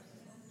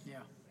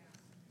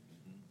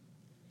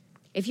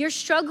 If you're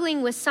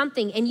struggling with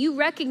something and you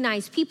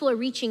recognize people are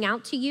reaching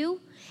out to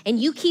you and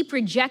you keep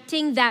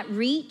rejecting that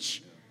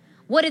reach,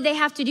 what did they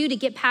have to do to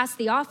get past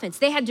the offense?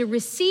 They had to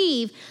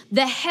receive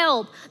the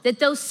help that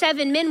those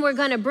 7 men were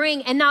going to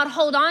bring and not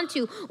hold on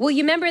to. Well,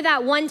 you remember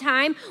that one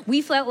time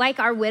we felt like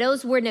our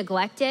widows were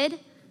neglected?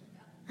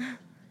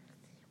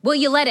 Well,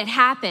 you let it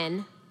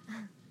happen.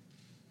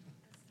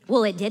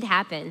 Well, it did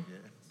happen.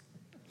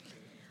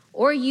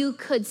 Or you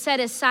could set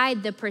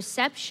aside the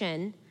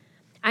perception.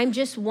 I'm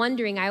just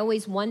wondering, I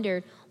always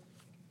wondered,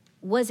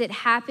 was it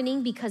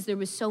happening because there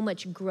was so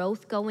much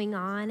growth going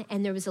on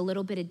and there was a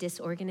little bit of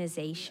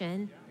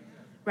disorganization,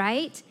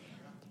 right?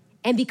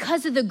 And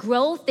because of the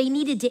growth, they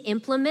needed to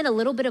implement a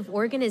little bit of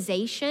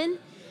organization.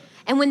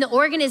 And when the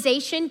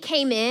organization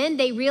came in,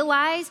 they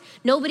realized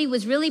nobody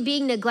was really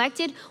being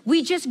neglected.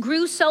 We just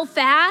grew so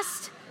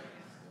fast.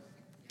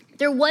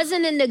 There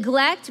wasn't a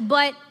neglect,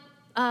 but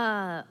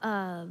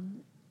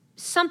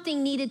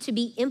something needed to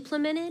be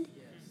implemented.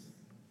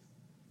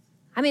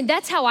 I mean,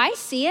 that's how I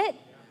see it.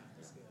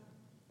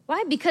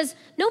 Why? Because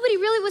nobody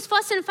really was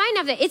fussing and fighting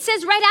after that. It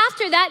says right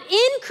after that,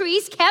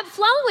 increase kept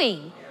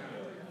flowing.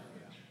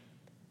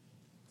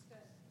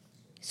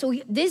 So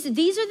these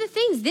are the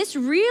things. This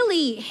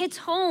really hits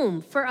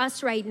home for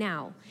us right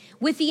now.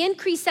 With the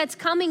increase that's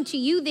coming to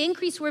you, the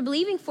increase we're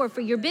believing for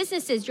your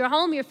businesses, your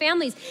home, your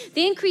families,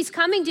 the increase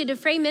coming to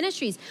Dufresne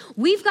Ministries,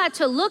 we've got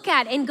to look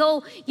at and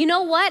go, you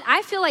know what?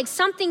 I feel like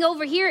something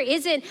over here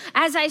isn't,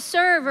 as I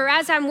serve or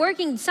as I'm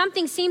working,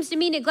 something seems to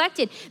be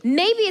neglected.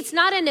 Maybe it's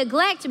not a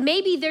neglect.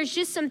 Maybe there's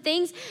just some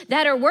things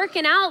that are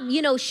working out,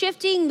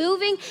 shifting,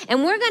 moving,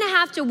 and we're going to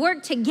have to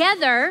work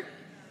together,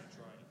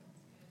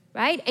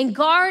 right? And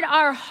guard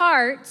our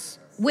hearts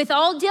with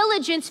all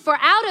diligence, for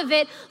out of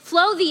it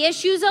flow the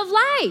issues of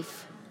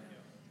life.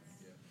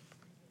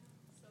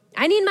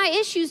 I need my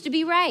issues to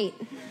be right.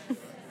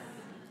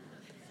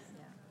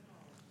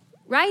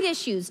 Right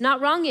issues,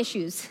 not wrong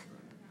issues.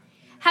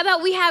 How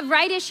about we have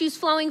right issues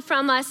flowing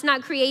from us,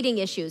 not creating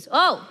issues?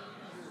 Oh,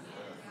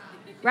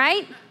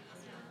 right?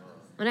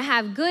 I want to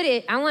have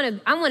good. I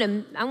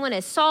want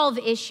to solve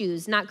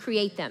issues, not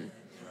create them.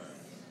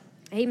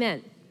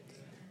 Amen.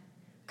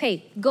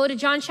 Okay, go to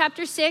John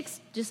chapter 6,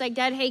 just like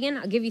Dad Hagen.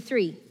 I'll give you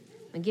 3.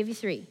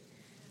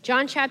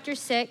 John chapter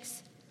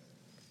 6.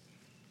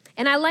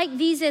 And I like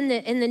these in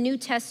the New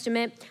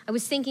Testament. I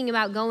was thinking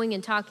about going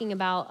and talking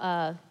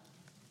about,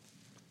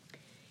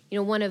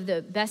 one of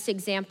the best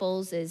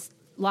examples is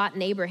Lot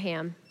and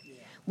Abraham.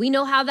 We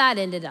know how that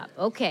ended up.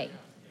 Okay.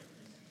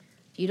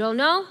 If you don't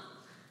know,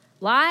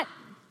 Lot,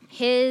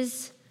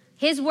 his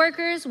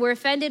workers were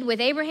offended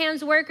with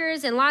Abraham's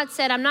workers, and Lot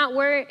said,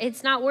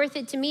 it's not worth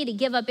it to me to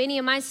give up any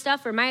of my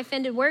stuff for my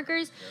offended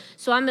workers,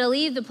 so I'm going to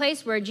leave the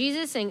place where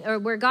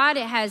where God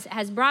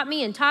has brought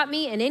me and taught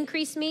me and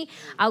increased me.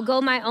 I'll go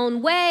my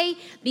own way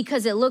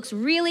because it looks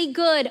really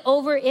good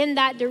over in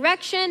that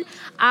direction.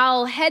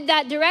 I'll head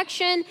that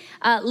direction,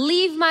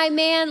 leave my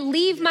man,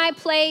 leave my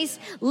place,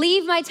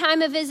 leave my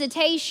time of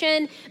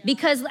visitation,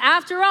 because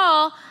after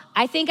all,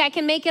 I think I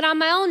can make it on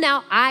my own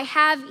now. I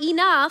have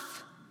enough.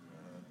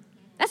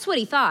 That's what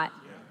he thought,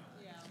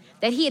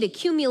 that he had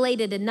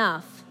accumulated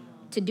enough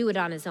to do it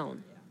on his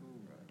own.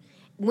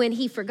 When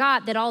he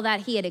forgot that all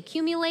that he had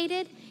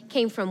accumulated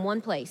came from one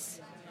place,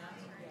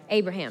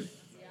 Abraham.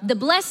 The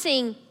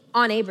blessing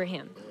on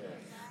Abraham.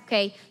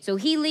 Okay, so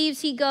he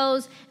leaves, he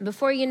goes, and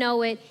before you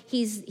know it,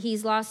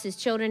 he's lost his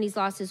children, he's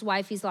lost his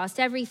wife, he's lost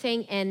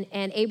everything,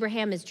 and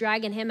Abraham is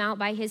dragging him out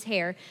by his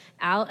hair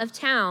out of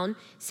town,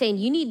 saying,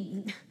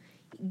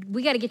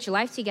 we got to get your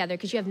life together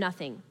because you have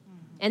nothing.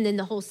 And then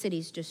the whole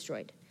city's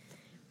destroyed.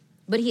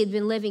 But he had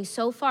been living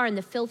so far in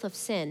the filth of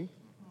sin.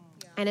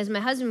 And as my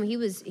husband, he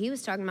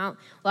was talking about,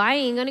 well, I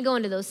ain't going to go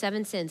into those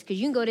 7 sins, because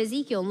you can go to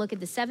Ezekiel and look at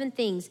the 7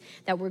 things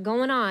that were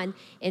going on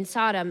in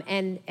Sodom,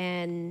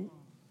 and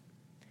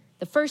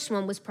the first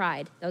one was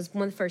pride. That was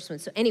one of the first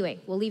ones. So anyway,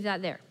 we'll leave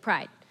that there,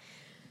 pride.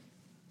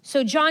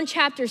 So John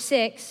chapter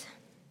 6,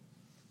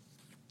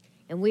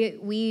 and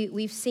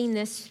we've seen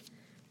this,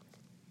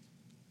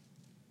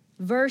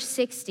 verse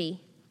 60.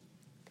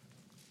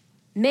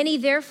 Many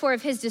therefore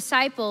of his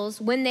disciples,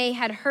 when they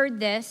had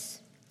heard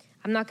this,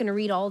 I'm not going to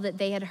read all that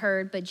they had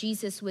heard, but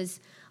Jesus was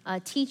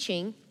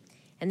teaching,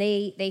 and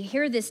they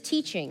hear this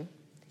teaching,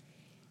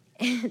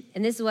 and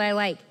this is what I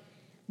like.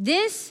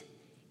 This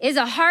is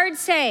a hard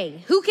saying.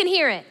 Who can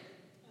hear it?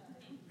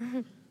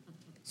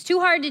 It's too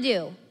hard to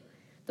do.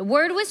 The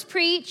word was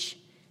preached,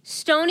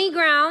 stony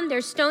ground.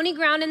 There's stony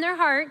ground in their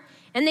heart.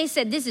 And they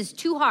said, this is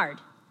too hard.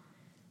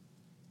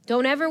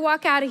 Don't ever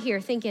walk out of here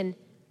thinking,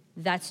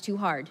 that's too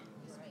hard.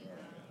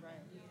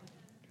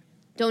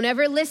 Don't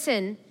ever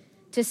listen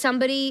to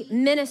somebody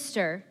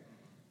minister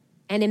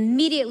and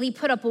immediately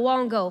put up a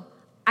wall and go,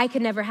 I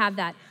could never have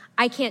that.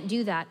 I can't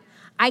do that.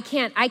 I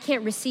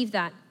can't receive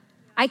that.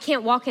 I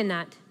can't walk in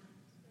that.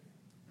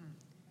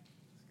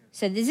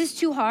 So is this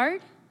too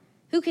hard?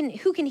 Who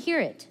can hear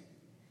it?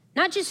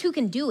 Not just who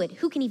can do it,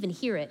 who can even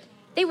hear it?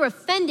 They were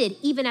offended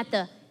even at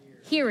the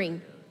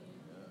hearing.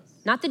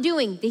 Not the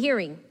doing, the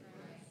hearing.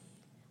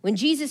 When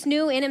Jesus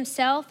knew in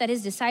himself that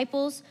his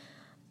disciples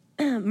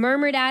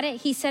murmured at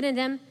it, he said to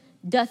them,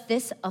 doth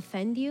this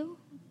offend you?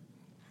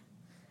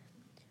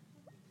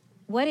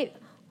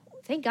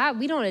 Thank God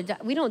we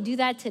don't do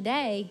that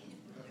today.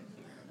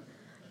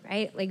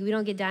 Right? Like we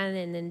don't get down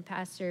and then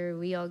pastor,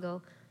 we all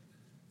go,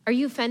 are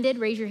you offended?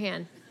 Raise your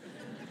hand.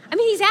 I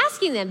mean, he's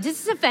asking them,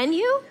 does this offend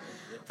you?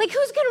 Like,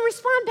 who's going to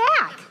respond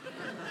back?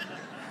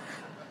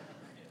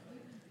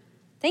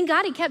 Thank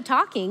God he kept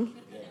talking.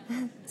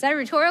 Is that a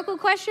rhetorical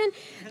question?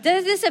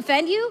 Does this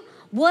offend you?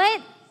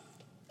 What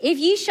if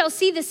ye shall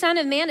see the Son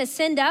of Man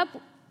ascend up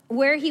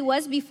where he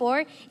was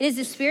before? It is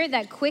the Spirit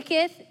that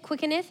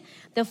quickeneth,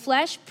 the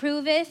flesh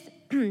proveth,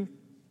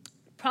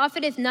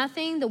 profiteth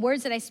nothing. The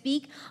words that I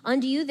speak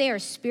unto you, they are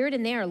spirit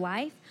and they are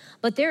life.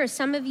 But there are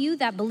some of you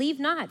that believe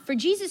not. For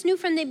Jesus knew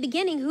from the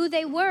beginning who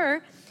they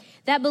were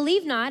that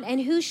believe not,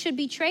 and who should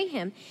betray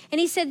him. And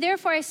he said,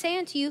 therefore I say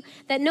unto you,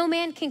 that no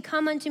man can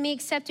come unto me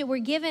except it were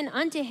given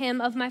unto him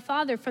of my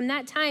Father. From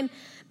that time,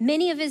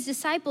 many of his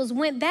disciples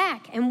went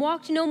back and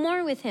walked no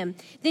more with him.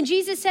 Then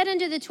Jesus said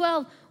unto the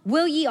 12,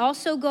 will ye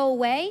also go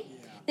away?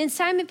 Then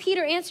Simon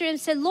Peter answered him and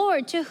said,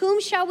 Lord, to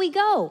whom shall we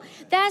go?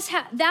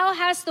 Thou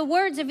hast the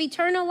words of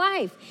eternal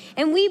life.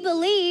 And we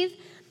believe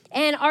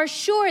and are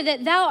sure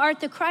that thou art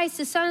the Christ,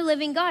 the Son of the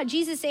living God.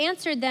 Jesus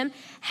answered them,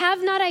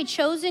 have not I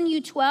chosen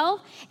you 12,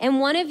 and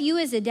one of you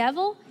is a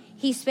devil?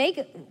 He spake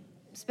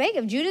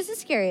of Judas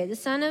Iscariot, the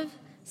son of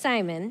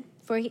Simon,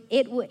 for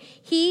it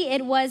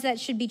was that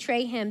should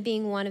betray him,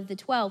 being one of the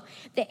 12.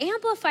 The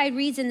Amplified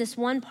reads in this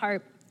one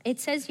part, it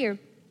says here,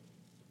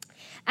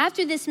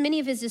 after this,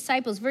 many of his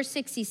disciples, verse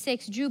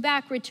 66, drew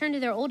back, returned to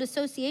their old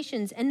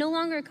associations, and no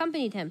longer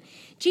accompanied him.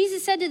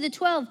 Jesus said to the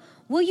 12,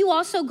 will you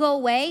also go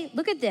away?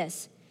 Look at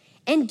this.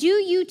 And do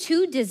you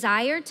too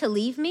desire to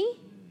leave me?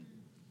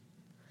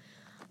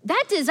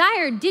 That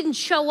desire didn't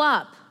show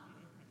up.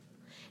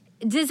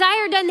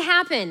 Desire doesn't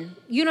happen.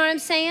 You know what I'm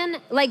saying?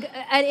 Like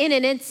in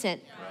an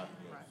instant.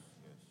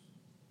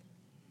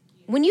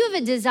 When you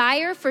have a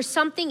desire for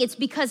something, it's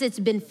because it's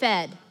been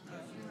fed.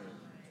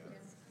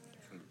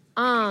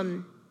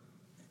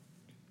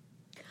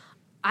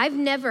 I've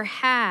never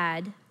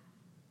had,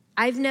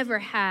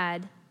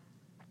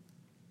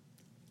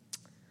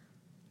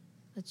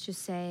 let's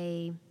just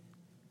say,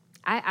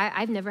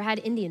 I've never had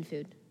Indian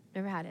food.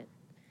 Never had it.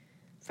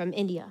 From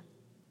India.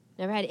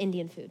 Never had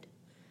Indian food.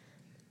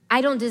 I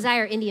don't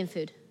desire Indian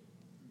food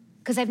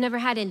because I've never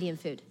had Indian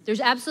food.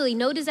 There's absolutely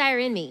no desire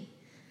in me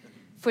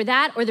for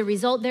that or the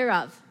result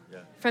thereof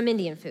from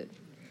Indian food.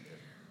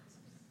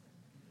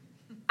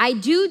 I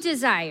do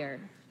desire,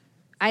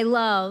 I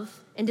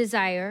love and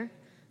desire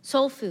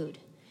soul food,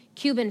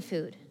 Cuban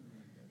food,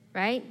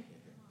 right?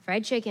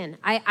 Fried chicken.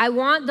 I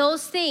want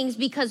those things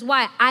because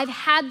why? I've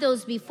had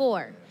those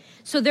before.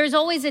 So there's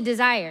always a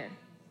desire,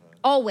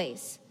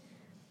 always.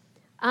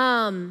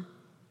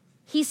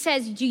 He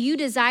says, do you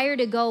desire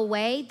to go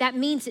away? That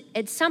means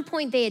at some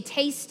point they had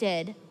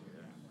tasted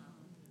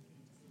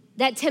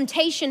that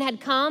temptation had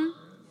come,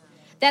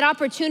 that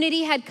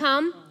opportunity had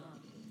come.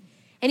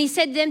 And he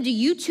said to them, do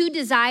you too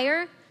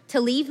desire to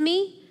leave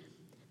me?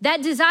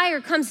 That desire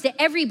comes to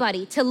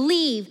everybody to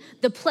leave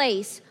the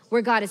place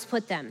where God has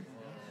put them.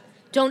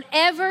 Don't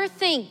ever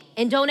think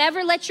and don't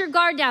ever let your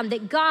guard down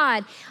that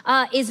God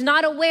is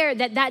not aware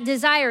that that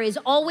desire is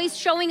always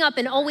showing up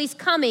and always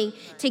coming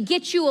to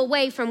get you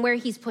away from where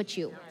he's put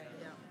you.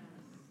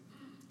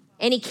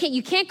 And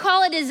you can't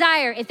call it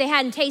desire if they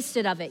hadn't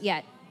tasted of it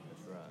yet.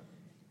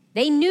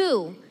 They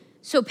knew.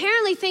 So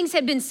apparently things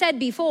had been said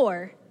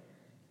before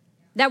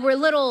that were a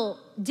little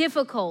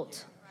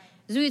difficult,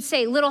 as we would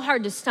say, a little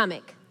hard to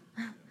stomach.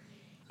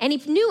 And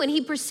he knew and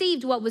he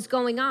perceived what was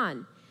going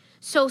on.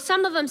 So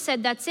some of them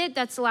said, that's it,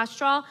 that's the last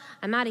straw,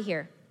 I'm out of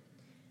here.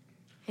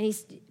 And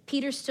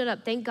Peter stood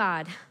up, thank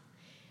God,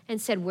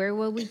 and said, where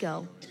will we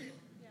go?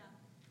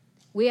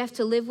 We have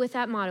to live with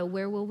that motto,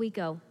 where will we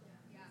go?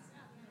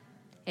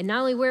 And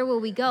not only where will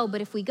we go,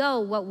 but if we go,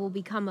 what will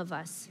become of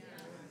us?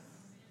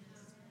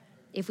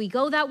 If we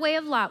go that way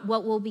of Lot,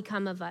 what will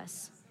become of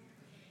us?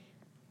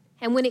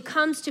 And when it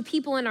comes to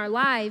people in our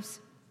lives,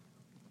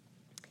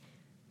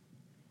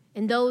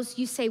 and those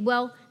you say,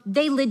 well,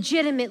 they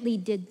legitimately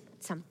did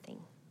something.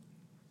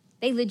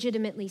 They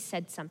legitimately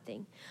said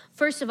something.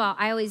 First of all,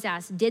 I always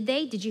ask, did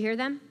they? Did you hear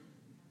them?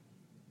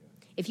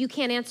 If you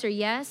can't answer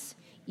yes,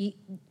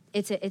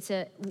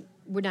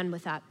 we're done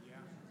with that.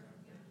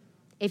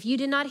 If you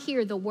did not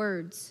hear the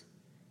words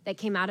that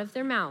came out of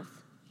their mouth,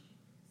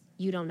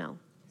 you don't know.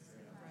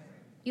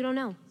 You don't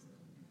know.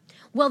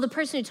 Well, the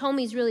person who told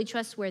me is really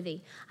trustworthy.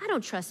 I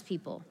don't trust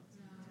people.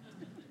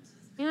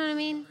 You know what I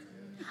mean?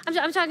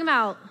 I'm talking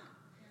about,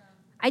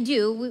 I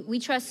do. We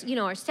trust,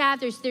 our staff.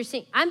 They're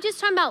saying, I'm just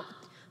talking about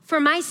for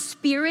my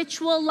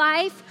spiritual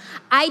life,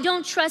 I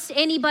don't trust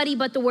anybody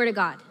but the Word of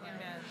God. Amen.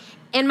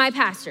 And my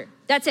pastor.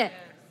 That's it.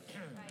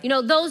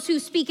 Those who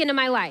speak into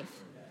my life.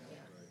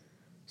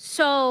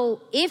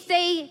 So if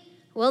they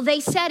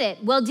said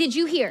it. Well, did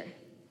you hear?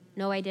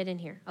 No, I didn't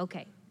hear.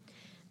 Okay.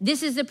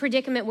 This is the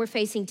predicament we're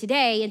facing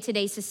today in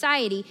today's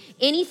society.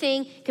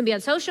 Anything can be on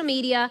social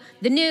media,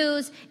 the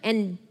news,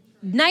 and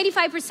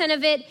 95%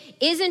 of it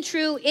isn't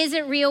true,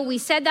 isn't real. We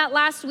said that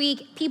last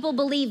week. People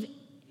believe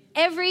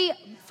every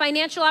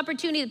financial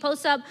opportunity that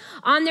posts up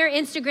on their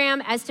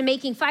Instagram as to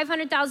making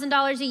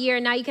 $500,000 a year.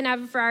 Now you can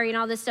have a Ferrari and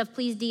all this stuff.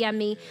 Please DM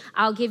me.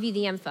 I'll give you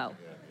the info.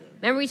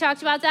 Remember we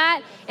talked about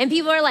that? And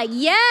people are like,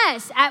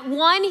 yes, at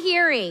one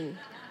hearing.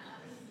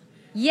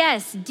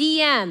 Yes,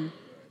 DM.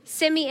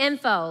 Send me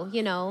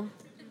info,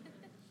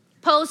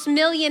 Post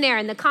millionaire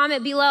in the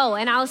comment below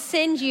and I'll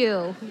send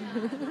you.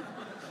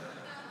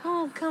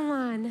 Oh, come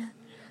on.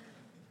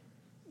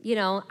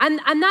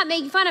 I'm not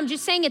making fun. I'm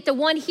just saying at the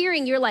one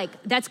hearing, you're like,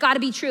 that's got to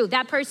be true.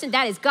 That person,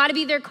 that has got to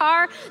be their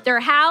car, their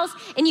house,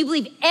 and you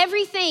believe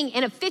everything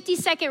in a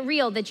 50-second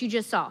reel that you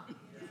just saw.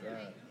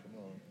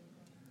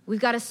 We've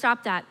got to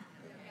stop that.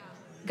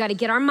 We've got to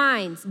get our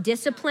minds.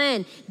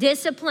 Discipline.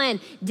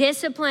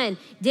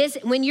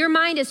 When your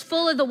mind is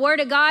full of the Word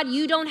of God,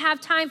 you don't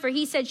have time for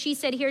he said, she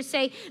said, here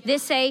say,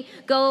 this say,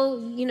 go,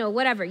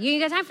 whatever. You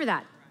ain't got time for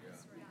that.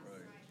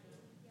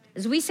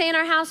 As we say in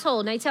our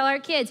household, and I tell our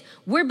kids,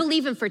 we're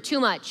believing for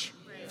too much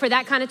for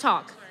that kind of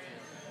talk.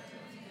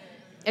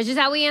 That's just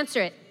how we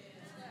answer it.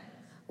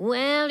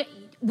 Well,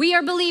 we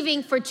are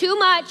believing for too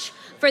much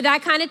for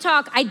that kind of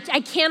talk. I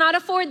cannot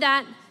afford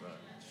that.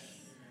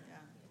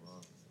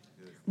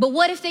 But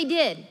what if they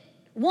did?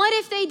 What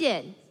if they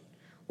did?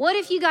 What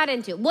if you got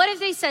into it? What if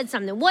they said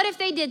something? What if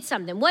they did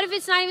something? What if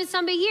it's not even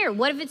somebody here?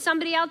 What if it's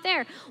somebody out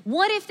there?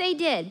 What if they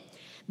did?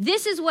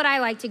 This is what I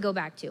like to go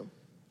back to.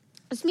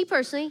 It's me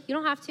personally. You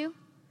don't have to.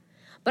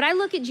 But I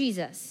look at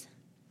Jesus,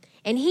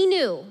 and he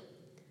knew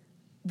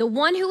the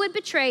one who would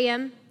betray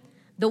him,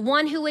 the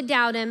one who would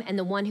doubt him, and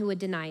the one who would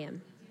deny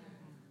him.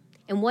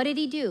 And what did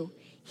he do?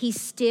 He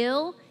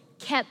still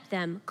kept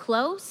them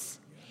close.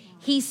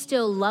 He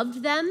still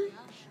loved them.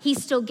 He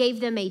still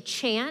gave them a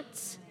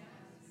chance.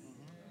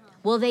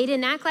 Well, they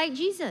didn't act like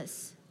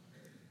Jesus.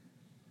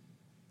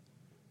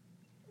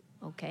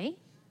 Okay.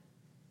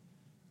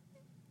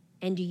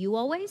 And do you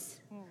always?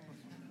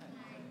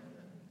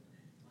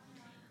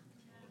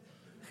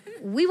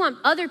 We want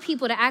other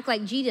people to act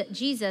like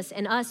Jesus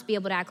and us be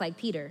able to act like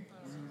Peter.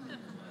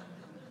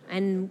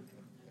 And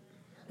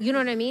you know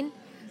what I mean?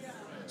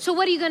 So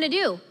what are you going to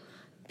do?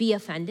 Be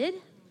offended?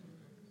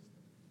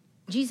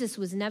 Jesus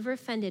was never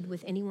offended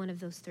with any one of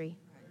those three.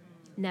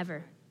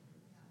 Never.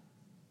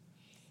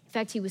 In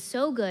fact, he was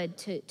so good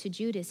to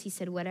Judas, he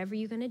said, whatever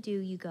you're going to do,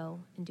 you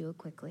go and do it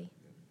quickly.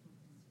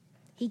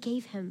 He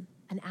gave him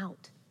an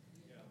out.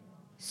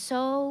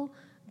 So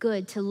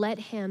good to let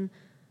him,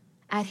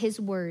 at his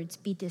words,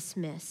 be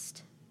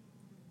dismissed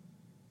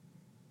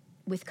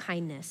with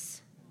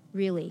kindness.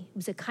 Really, it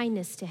was a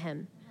kindness to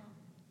him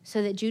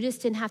so that Judas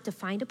didn't have to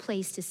find a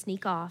place to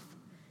sneak off.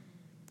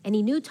 And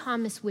he knew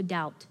Thomas would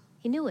doubt.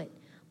 He knew it.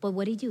 But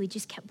what did he do? He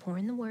just kept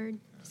pouring the word,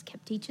 just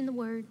kept teaching the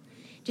word,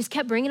 just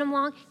kept bringing him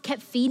along,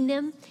 kept feeding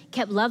him,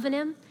 kept loving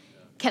him,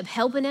 kept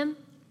helping him,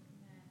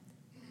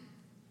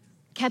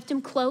 kept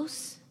him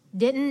close.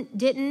 Didn't,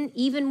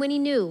 even when he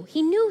knew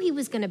he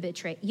was going to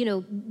betray,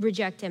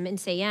 reject him and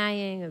say, yeah, I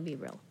ain't going to be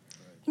real.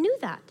 He knew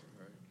that.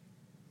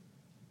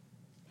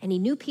 And he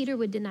knew Peter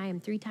would deny him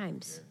 3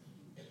 times.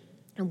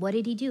 And what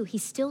did he do? He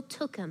still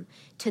took him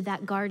to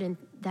that garden,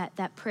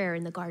 that prayer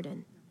in the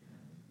garden.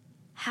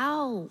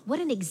 How? What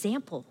an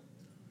example.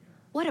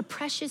 What a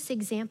precious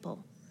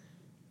example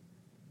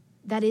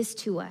that is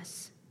to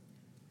us.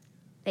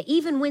 That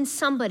even when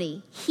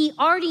somebody, he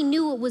already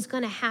knew what was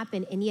going to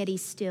happen, and yet he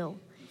still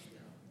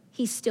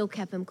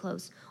kept him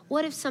close.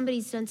 What if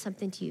somebody's done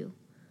something to you?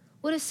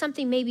 What if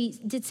something maybe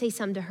did say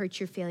something to hurt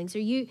your feelings, or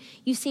you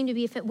seem to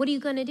be offended? What are you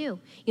going to do?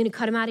 You going to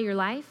cut him out of your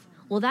life?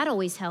 Well, that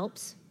always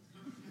helps.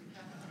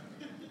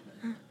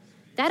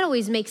 That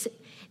always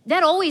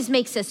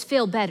makes us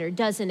feel better,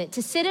 doesn't it?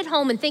 To sit at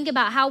home and think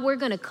about how we're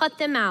going to cut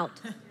them out.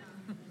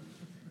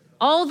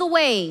 All the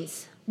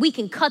ways we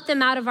can cut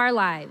them out of our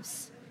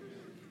lives.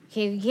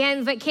 Can't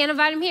invite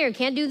them here.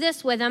 Can't do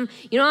this with them.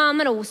 I'm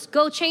going to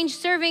go change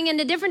serving in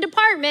a different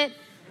department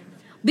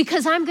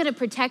because I'm going to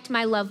protect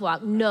my love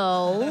walk.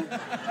 No.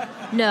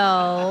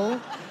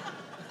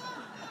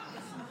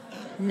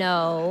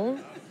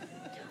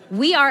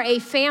 We are a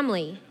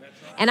family.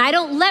 And I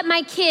don't let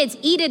my kids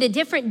eat at a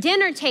different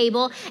dinner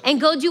table and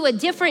go do a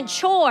different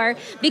chore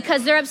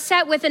because they're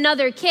upset with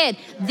another kid.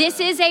 This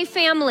is a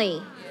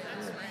family.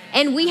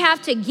 And we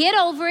have to get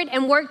over it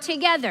and work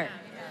together.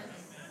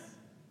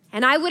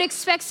 And I would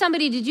expect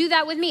somebody to do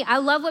that with me. I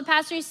love what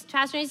Pastor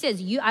Nate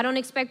says. I don't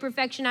expect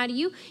perfection out of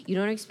you. You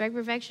don't expect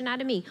perfection out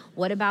of me.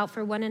 What about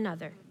for one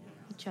another,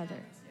 each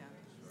other?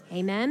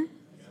 Amen?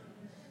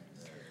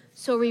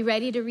 So are we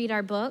ready to read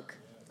our book?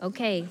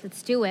 Okay,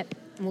 let's do it.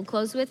 And we'll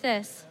close with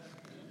this.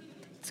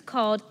 It's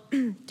called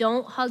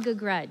Don't Hug a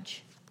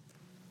Grudge.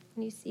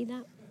 Can you see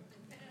that?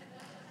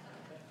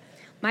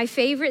 My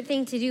favorite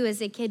thing to do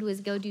as a kid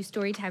was go do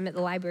story time at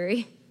the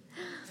library.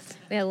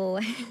 We had a little...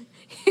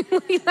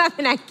 What are you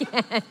laughing at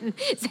again?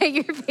 Is that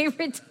your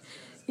favorite?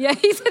 Yeah,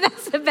 he said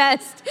that's the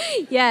best.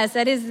 Yes,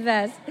 that is the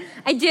best.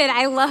 I did.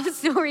 I love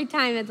story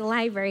time at the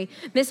library.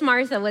 Miss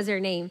Martha was her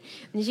name.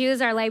 And she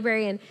was our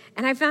librarian.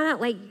 And I found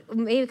out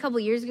maybe a couple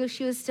years ago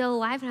she was still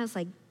alive. And I was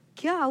like,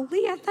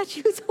 golly, I thought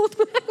she was old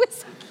when I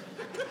was a kid.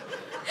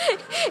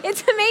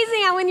 It's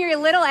amazing how when you're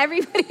little,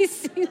 everybody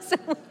seems so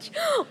much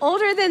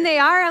older than they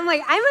are. I'm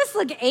like, I must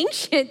look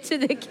ancient to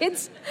the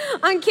kids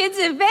on Kids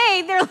in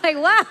Faith. They're like,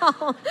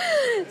 wow.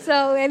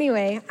 So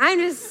anyway, I'm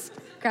just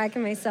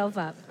cracking myself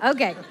up.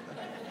 Okay.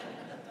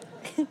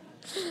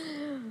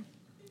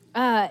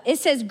 It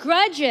says,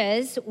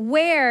 grudges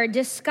wear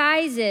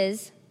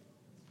disguises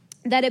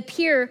that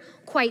appear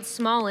quite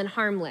small and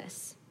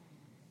harmless.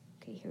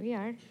 Okay, here we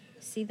are.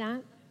 See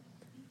that?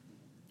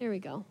 There we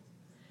go.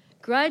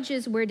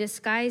 Grudges wear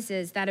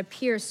disguises that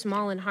appear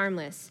small and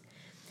harmless.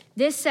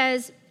 This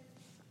says,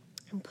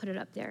 I'll put it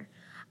up there.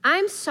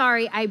 I'm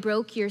sorry I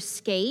broke your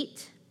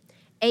skate.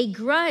 A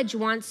grudge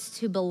wants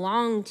to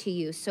belong to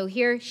you. So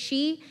here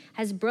she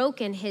has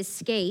broken his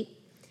skate,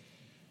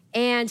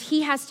 and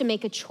he has to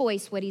make a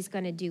choice what he's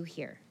going to do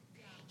here.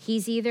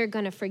 He's either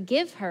going to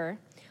forgive her,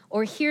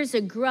 or here's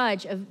a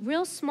grudge, a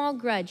real small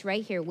grudge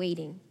right here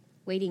waiting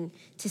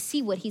to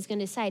see what he's going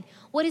to decide.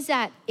 What is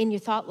that in your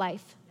thought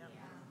life?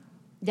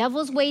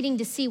 Devil's waiting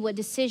to see what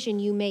decision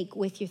you make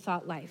with your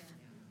thought life.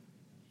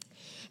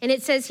 And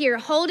it says here,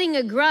 holding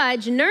a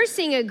grudge,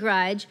 nursing a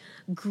grudge,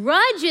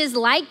 grudges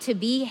like to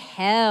be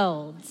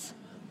held.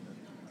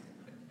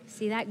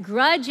 See that?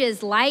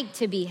 Grudges like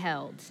to be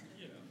held.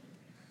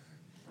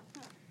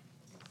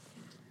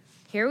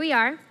 Here we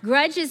are.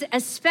 Grudges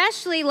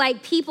especially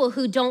like people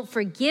who don't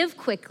forgive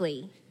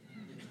quickly.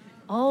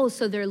 Oh,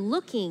 so they're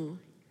looking.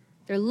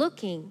 They're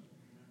looking.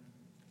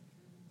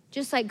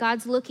 Just like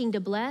God's looking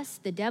to bless,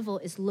 the devil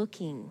is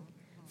looking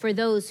for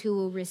those who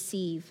will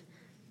receive.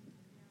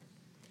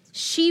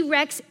 She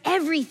wrecks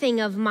everything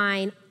of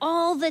mine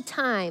all the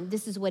time.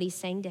 This is what he's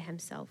saying to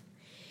himself.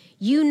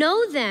 You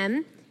know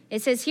them,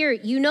 it says here,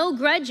 you know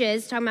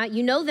grudges, talking about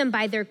you know them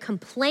by their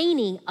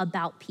complaining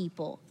about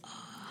people.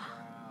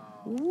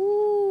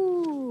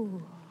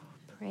 Ooh,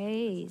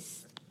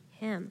 praise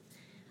him.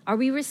 Are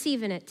we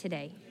receiving it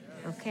today?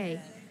 Okay.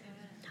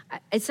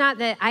 It's not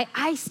that,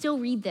 I still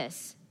read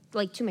this.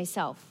 Like to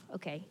myself,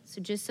 okay?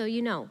 So just so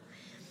you know.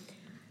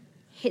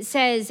 It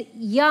says,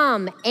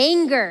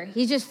 anger.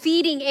 He's just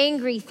feeding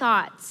angry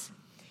thoughts.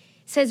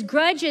 It says,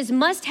 grudges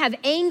must have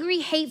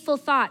angry, hateful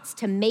thoughts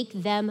to make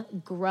them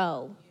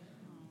grow.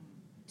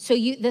 So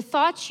the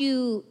thoughts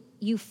you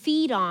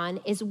feed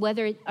on is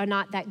whether or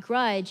not that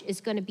grudge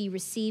is going to be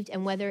received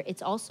and whether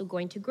it's also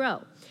going to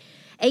grow.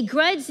 A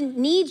grudge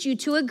needs you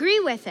to agree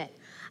with it.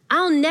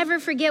 I'll never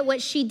forget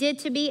what she did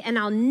to me, and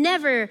I'll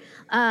never,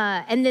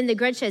 and then the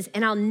grudge says,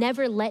 and I'll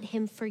never let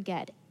him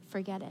forget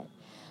it.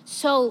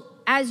 So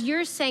as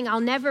you're saying,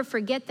 I'll never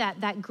forget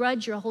that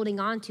grudge you're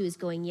holding on to is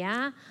going,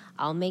 yeah,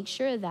 I'll make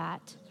sure of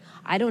that.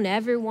 I don't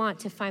ever want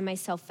to find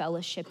myself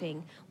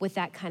fellowshipping with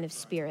that kind of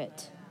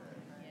spirit.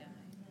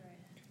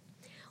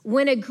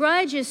 When a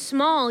grudge is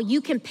small, you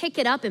can pick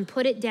it up and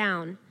put it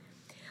down.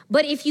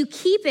 But if you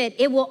keep it,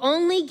 it will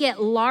only get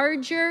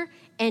larger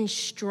and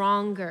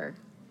stronger.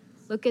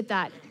 Look at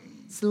that.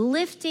 It's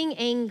lifting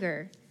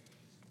anger.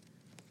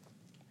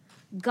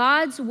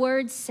 God's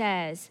word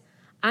says,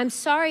 I'm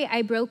sorry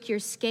I broke your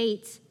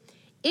skates.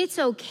 It's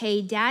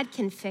okay. Dad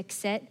can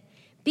fix it.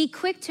 Be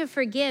quick to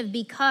forgive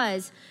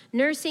because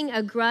nursing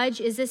a grudge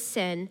is a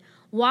sin.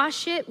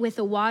 Wash it with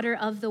the water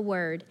of the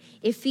word.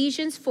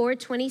 Ephesians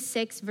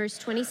 4:26, verse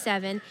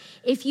 27.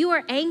 If you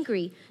are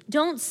angry,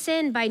 don't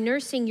sin by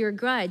nursing your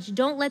grudge.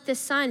 Don't let the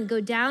sun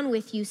go down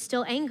with you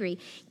still angry.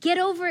 Get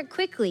over it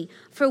quickly,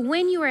 for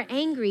when you are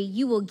angry,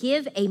 you will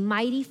give a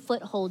mighty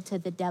foothold to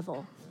the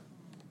devil.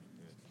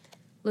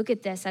 Look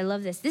at this. I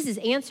love this. This is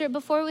answer it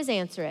before it was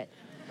answer it.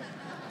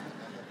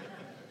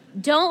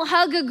 Don't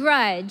hug a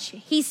grudge.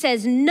 He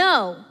says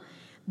no,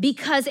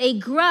 because a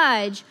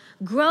grudge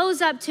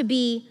grows up to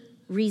be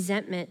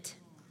resentment.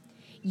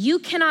 You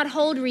cannot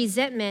hold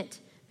resentment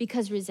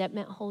because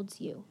resentment holds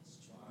you.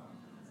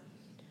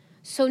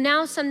 So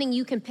now something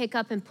you can pick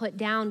up and put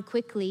down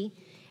quickly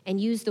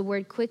and use the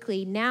word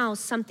quickly. Now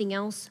something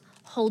else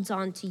holds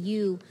on to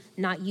you,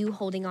 not you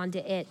holding on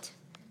to it.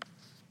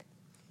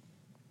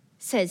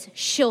 Says,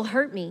 she'll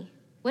hurt me.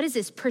 What is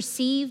this?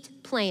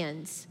 Perceived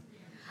plans.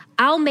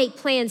 I'll make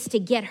plans to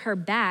get her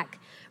back.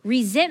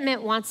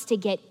 Resentment wants to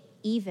get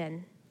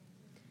even.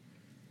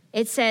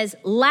 It says,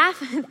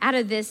 laugh out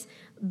of this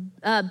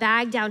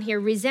bag down here.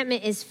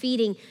 Resentment is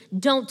feeding.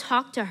 Don't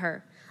talk to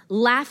her.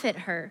 Laugh at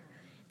her.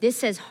 This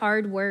says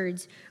hard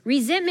words.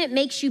 Resentment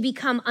makes you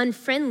become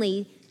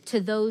unfriendly to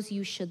those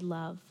you should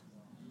love.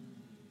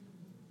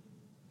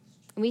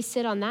 Can we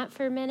sit on that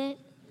for a minute?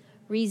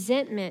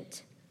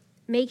 Resentment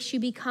makes you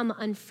become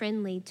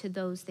unfriendly to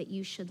those that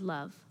you should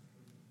love.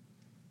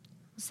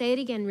 I'll say it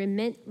again.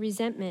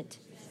 Resentment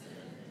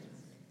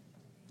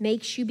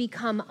makes you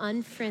become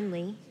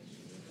unfriendly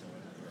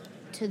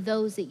to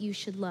those that you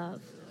should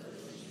love.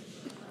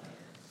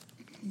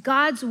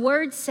 God's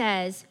word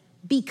says,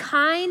 be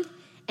kind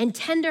and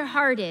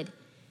tenderhearted,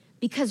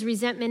 because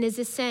resentment is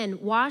a sin.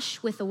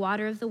 Wash with the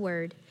water of the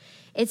word.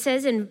 It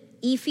says in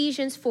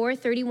Ephesians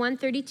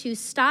 4:31-32,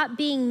 stop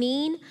being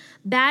mean,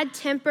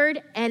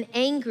 bad-tempered, and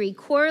angry.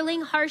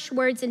 Quarreling, harsh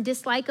words, and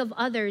dislike of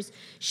others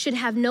should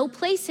have no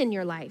place in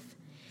your life.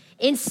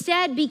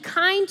 Instead, be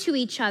kind to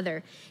each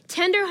other,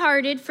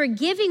 tenderhearted,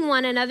 forgiving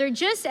one another,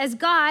 just as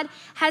God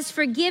has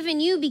forgiven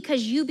you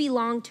because you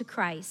belong to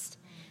Christ.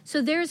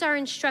 So there's our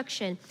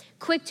instruction.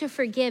 Quick to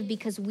forgive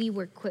because we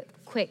were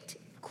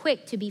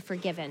quick to be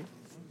forgiven.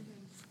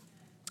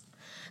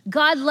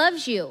 God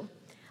loves you,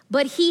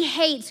 but he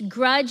hates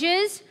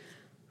grudges,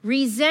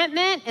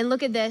 resentment, and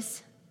look at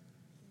this,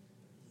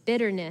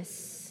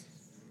 bitterness.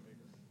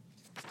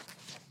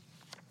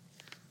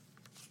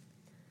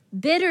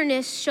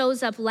 Bitterness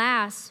shows up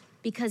last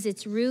because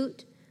its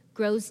root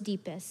grows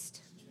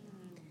deepest.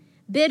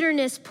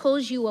 Bitterness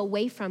pulls you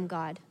away from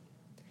God.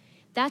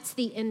 That's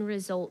the end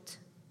result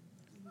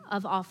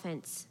of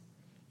offense,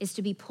 is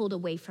to be pulled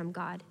away from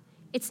God.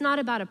 It's not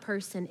about a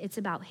person, it's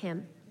about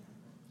him.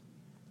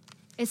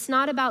 It's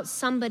not about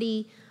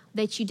somebody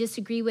that you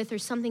disagree with or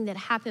something that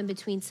happened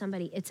between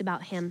somebody. It's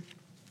about him.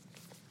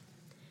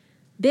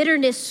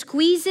 Bitterness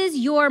squeezes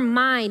your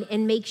mind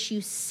and makes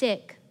you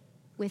sick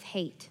with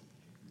hate.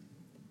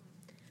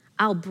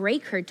 I'll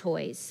break her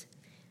toys.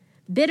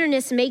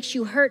 Bitterness makes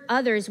you hurt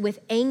others with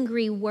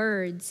angry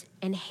words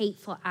and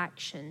hateful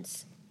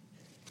actions.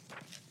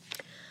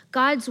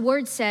 God's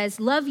word says,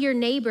 love your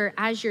neighbor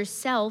as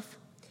yourself,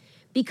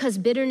 because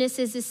bitterness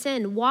is a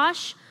sin.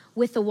 Wash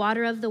with the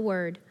water of the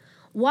word.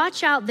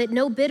 Watch out that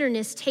no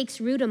bitterness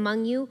takes root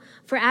among you,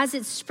 for as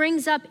it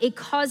springs up, it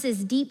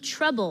causes deep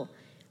trouble,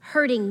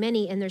 hurting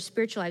many in their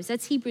spiritual lives.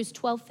 That's Hebrews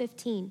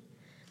 12:15.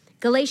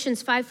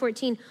 Galatians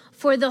 5:14,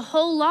 for the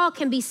whole law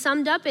can be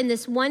summed up in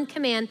this one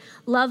command,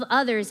 love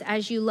others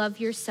as you love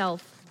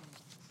yourself.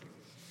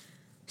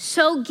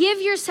 So give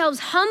yourselves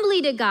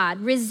humbly to God,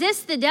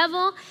 resist the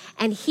devil,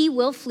 and he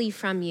will flee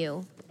from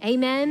you.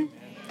 Amen?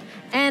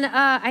 And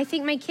I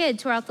think my kid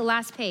tore out the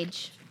last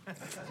page.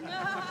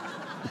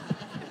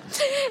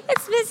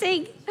 It's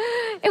missing.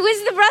 It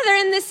was the brother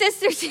and the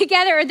sister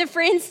together, or the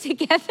friends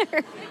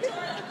together.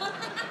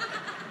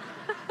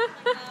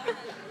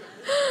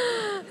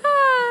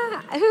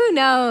 Who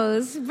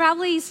knows?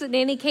 Probably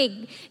Nanny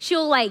Cake,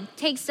 she'll like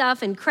take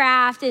stuff and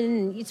craft,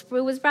 and it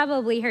was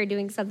probably her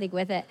doing something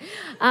with it.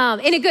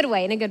 In a good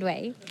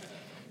way.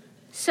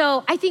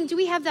 So I think, do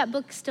we have that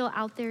book still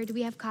out there? Do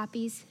we have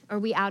copies? Or are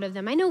we out of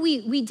them? I know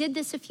we did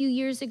this a few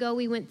years ago.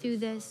 We went through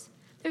this.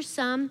 There's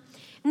some.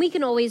 And we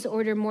can always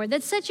order more.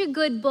 That's such a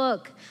good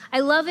book. I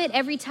love it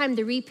every time,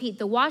 the repeat,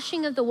 the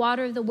washing of the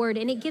water of the word.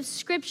 And it gives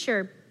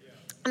scripture.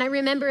 And I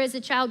remember as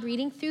a child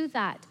reading through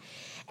that.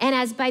 And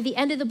as by the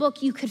end of the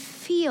book, you could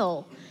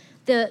feel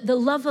the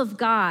love of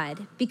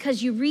God,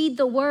 because you read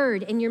the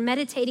word and you're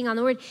meditating on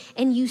the word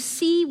and you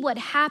see what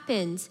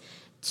happens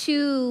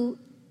to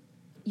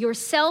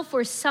yourself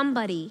or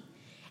somebody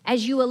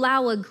as you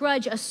allow a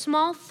grudge, a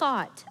small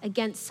thought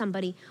against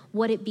somebody,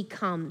 what it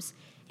becomes.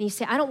 And you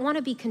say, I don't want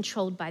to be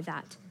controlled by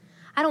that.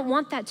 I don't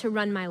want that to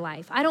run my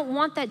life. I don't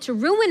want that to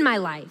ruin my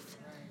life.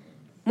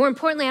 More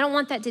importantly, I don't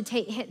want that to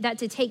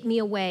take me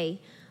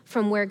away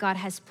from where God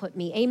has put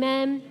me.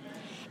 Amen?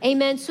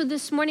 Amen. So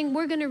this morning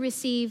we're going to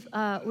receive,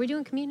 we're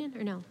doing communion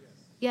or no?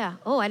 Yeah.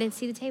 Oh, I didn't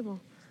see the table.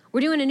 We're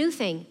doing a new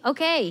thing.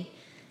 Okay.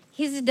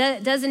 He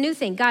does a new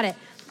thing. Got it.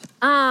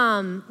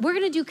 We're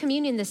going to do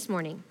communion this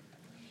morning.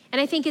 And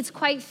I think it's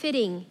quite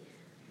fitting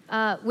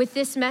with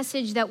this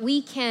message that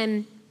we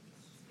can,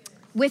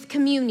 with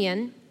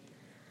communion,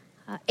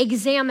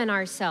 examine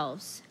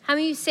ourselves. How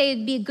many of you say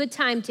it'd be a good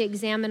time to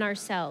examine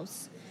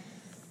ourselves?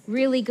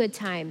 Really good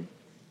time.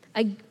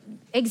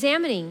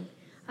 Examining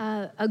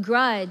a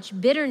grudge,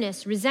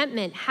 bitterness,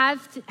 resentment.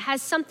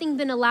 Has something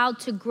been allowed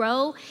to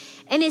grow?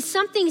 And is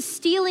something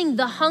stealing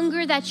the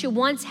hunger that you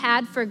once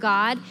had for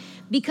God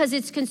because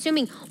it's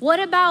consuming? What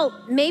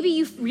about maybe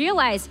you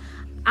realize,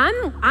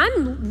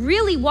 I'm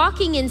really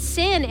walking in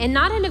sin, and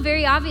not in a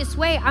very obvious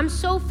way. I'm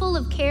so full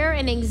of care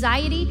and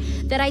anxiety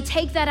that I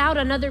take that out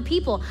on other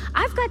people.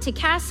 I've got to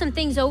cast some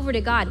things over to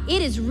God.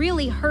 It is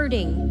really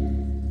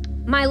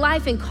hurting my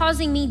life and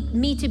causing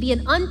me to be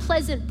an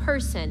unpleasant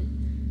person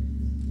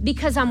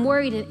because I'm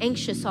worried and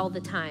anxious all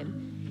the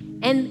time.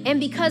 And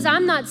because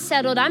I'm not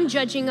settled, I'm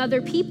judging other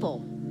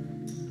people.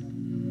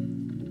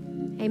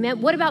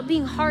 Amen. What about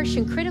being harsh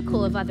and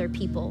critical of other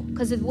people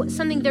because of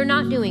something they're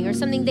not doing or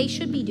something they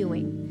should be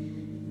doing?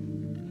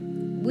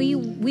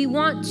 We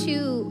want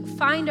to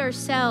find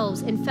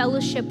ourselves in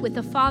fellowship with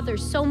the Father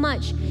so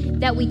much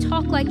that we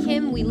talk like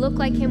Him, we look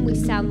like Him, we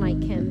sound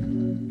like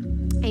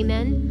Him.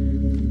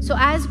 Amen. So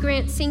as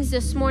Grant sings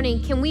this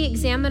morning, can we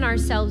examine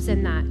ourselves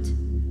in that?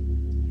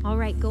 All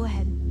right, go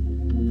ahead.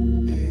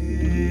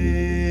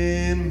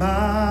 In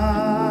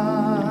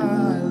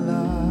my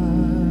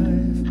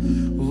life,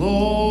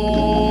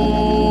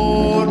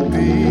 Lord,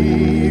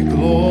 be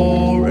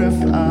glorified,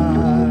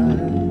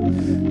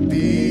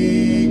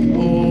 be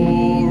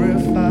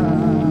glorified.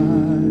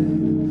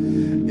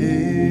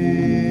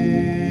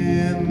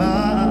 In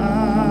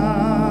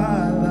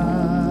my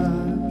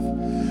life,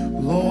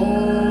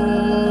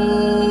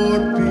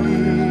 Lord, be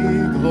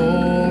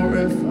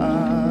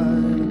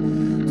glorified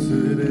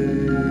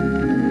today.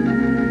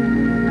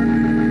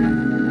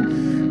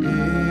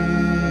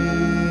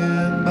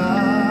 In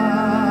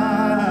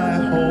my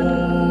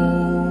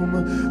home,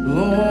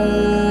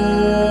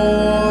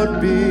 Lord,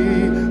 be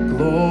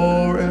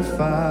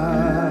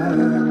glorified,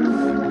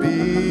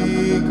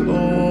 be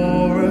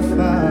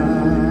glorified.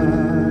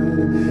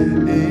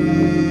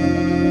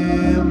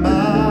 In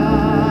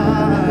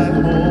my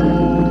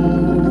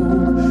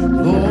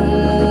home,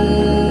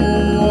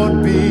 Lord,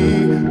 be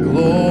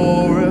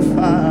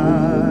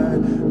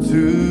glorified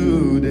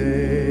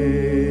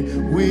today.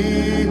 We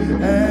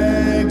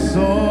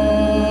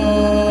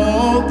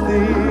exalt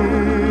thee.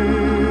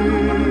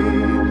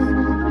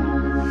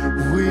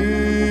 We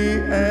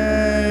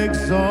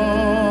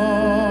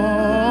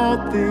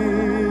exalt thee.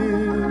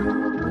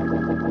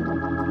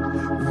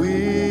 We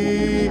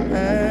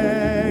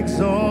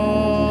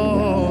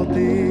exalt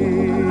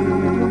thee.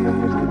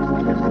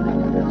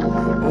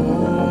 Oh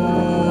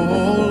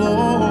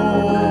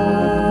Lord,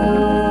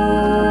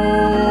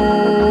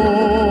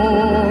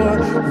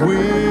 we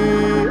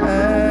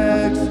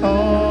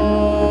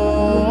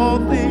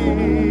exalt thee.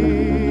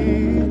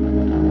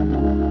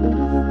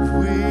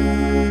 We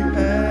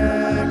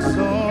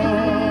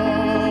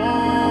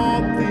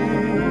exalt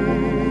thee.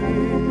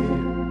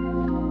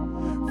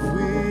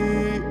 We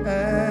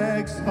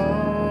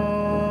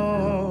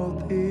exalt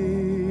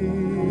thee.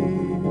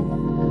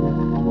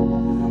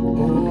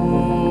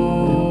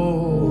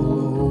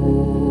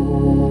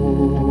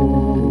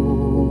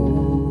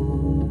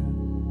 Oh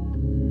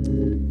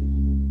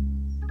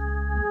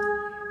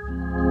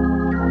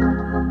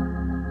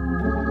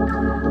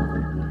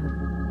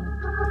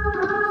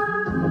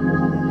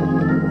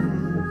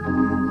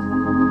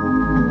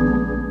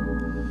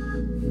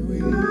we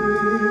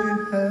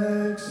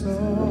exalt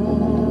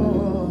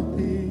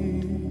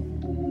thee.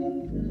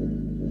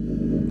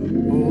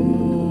 Oh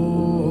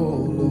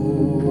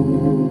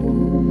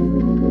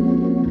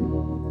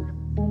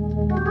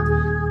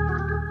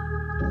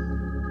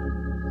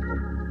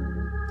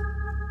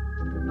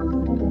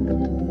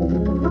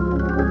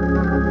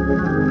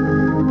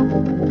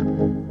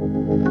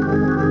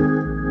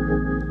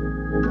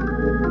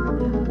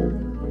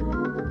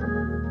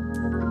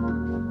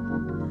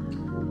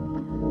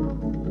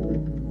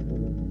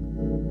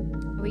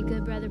Are we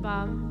good, Brother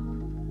Bob?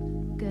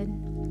 Good?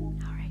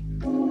 All right.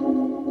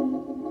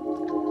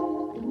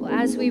 Well,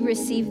 as we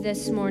receive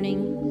this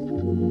morning,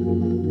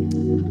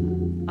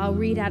 I'll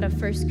read out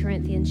of 1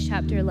 Corinthians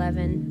chapter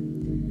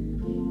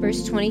 11,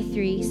 verse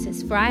 23.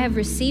 Says, "For I have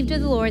received of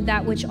the Lord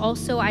that which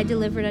also I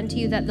delivered unto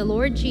you, that the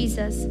Lord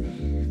Jesus,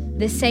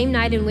 the same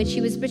night in which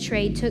he was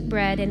betrayed, took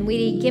bread, and when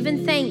he had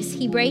given thanks,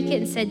 he brake it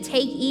and said,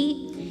 Take,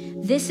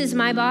 eat, this is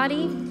my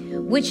body,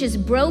 which is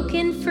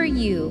broken for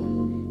you.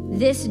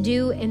 This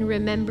do in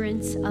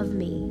remembrance of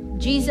me."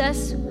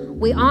 Jesus,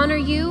 we honor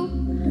you.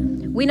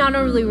 We not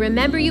only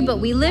remember you, but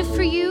we live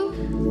for you,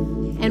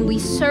 and we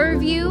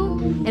serve you,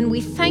 and we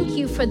thank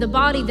you for the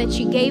body that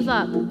you gave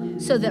up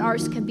so that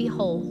ours could be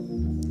whole.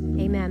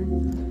 Amen.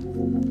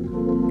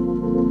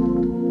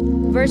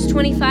 Verse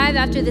 25,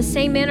 "After the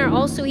same manner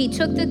also he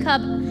took the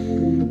cup,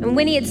 and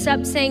when he had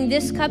supped, saying,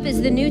 This cup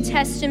is the New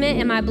Testament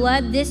in my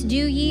blood. This do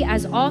ye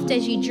as oft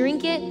as ye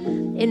drink it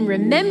in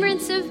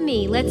remembrance of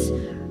me." Let's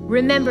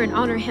remember and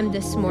honor him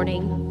this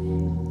morning.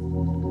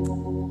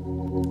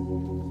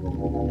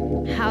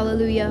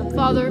 Hallelujah.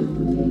 Father,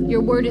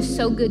 your word is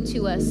so good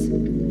to us.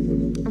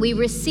 We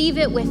receive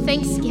it with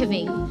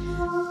thanksgiving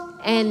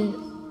and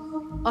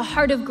a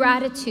heart of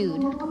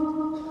gratitude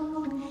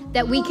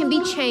that we can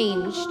be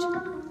changed.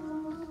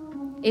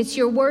 It's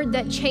your word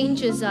that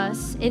changes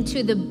us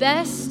into the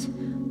best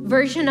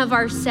version of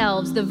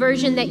ourselves, the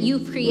version that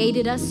you've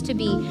created us to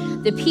be,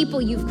 the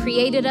people you've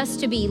created us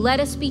to be. Let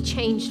us be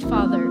changed,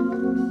 Father.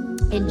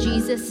 In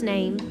Jesus'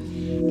 name,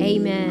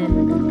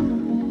 amen.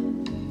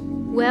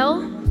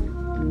 Well,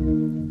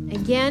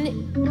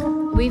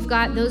 again, we've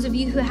got those of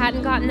you who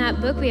hadn't gotten that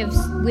book. We have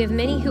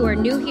many who are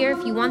new here.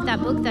 If you want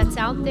that book, that's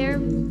out there.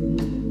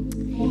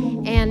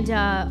 And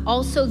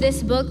also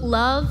this book,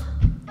 Love,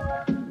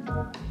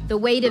 The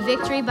Way to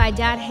Victory by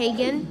Dad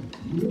Hagen.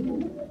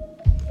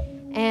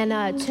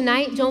 And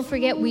tonight, don't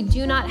forget, we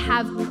do not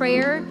have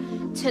prayer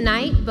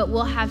tonight, but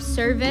we'll have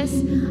service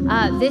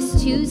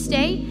this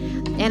Tuesday.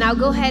 And I'll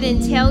go ahead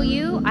and tell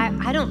you, I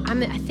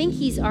think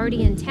he's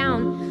already in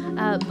town,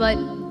 but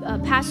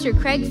Pastor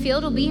Craig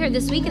Field will be here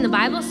this week in the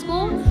Bible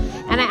school.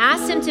 And I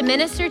asked him to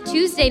minister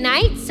Tuesday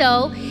night,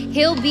 so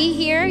he'll be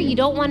here. You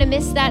don't want to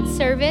miss that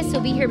service.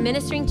 He'll be here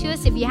ministering to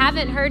us. If you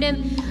haven't heard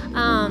him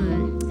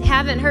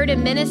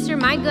minister,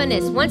 my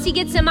goodness, once he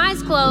gets some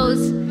eyes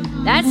closed,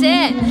 that's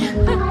it.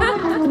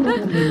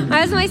 My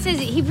husband says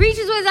he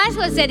preaches with his eyes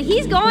closed. Said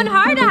he's going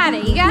hard at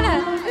it. You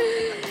gotta.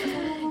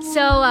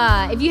 So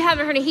if you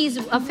haven't heard it, he's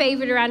a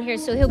favorite around here.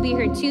 So he'll be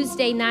here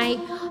Tuesday night.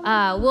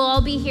 We'll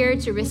all be here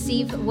to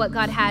receive what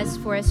God has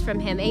for us from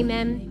him.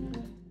 Amen.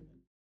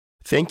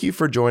 Thank you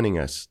for joining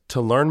us.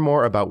 To learn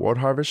more about World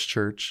Harvest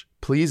Church,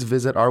 please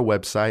visit our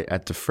website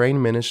at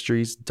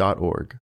dufresneministries.org.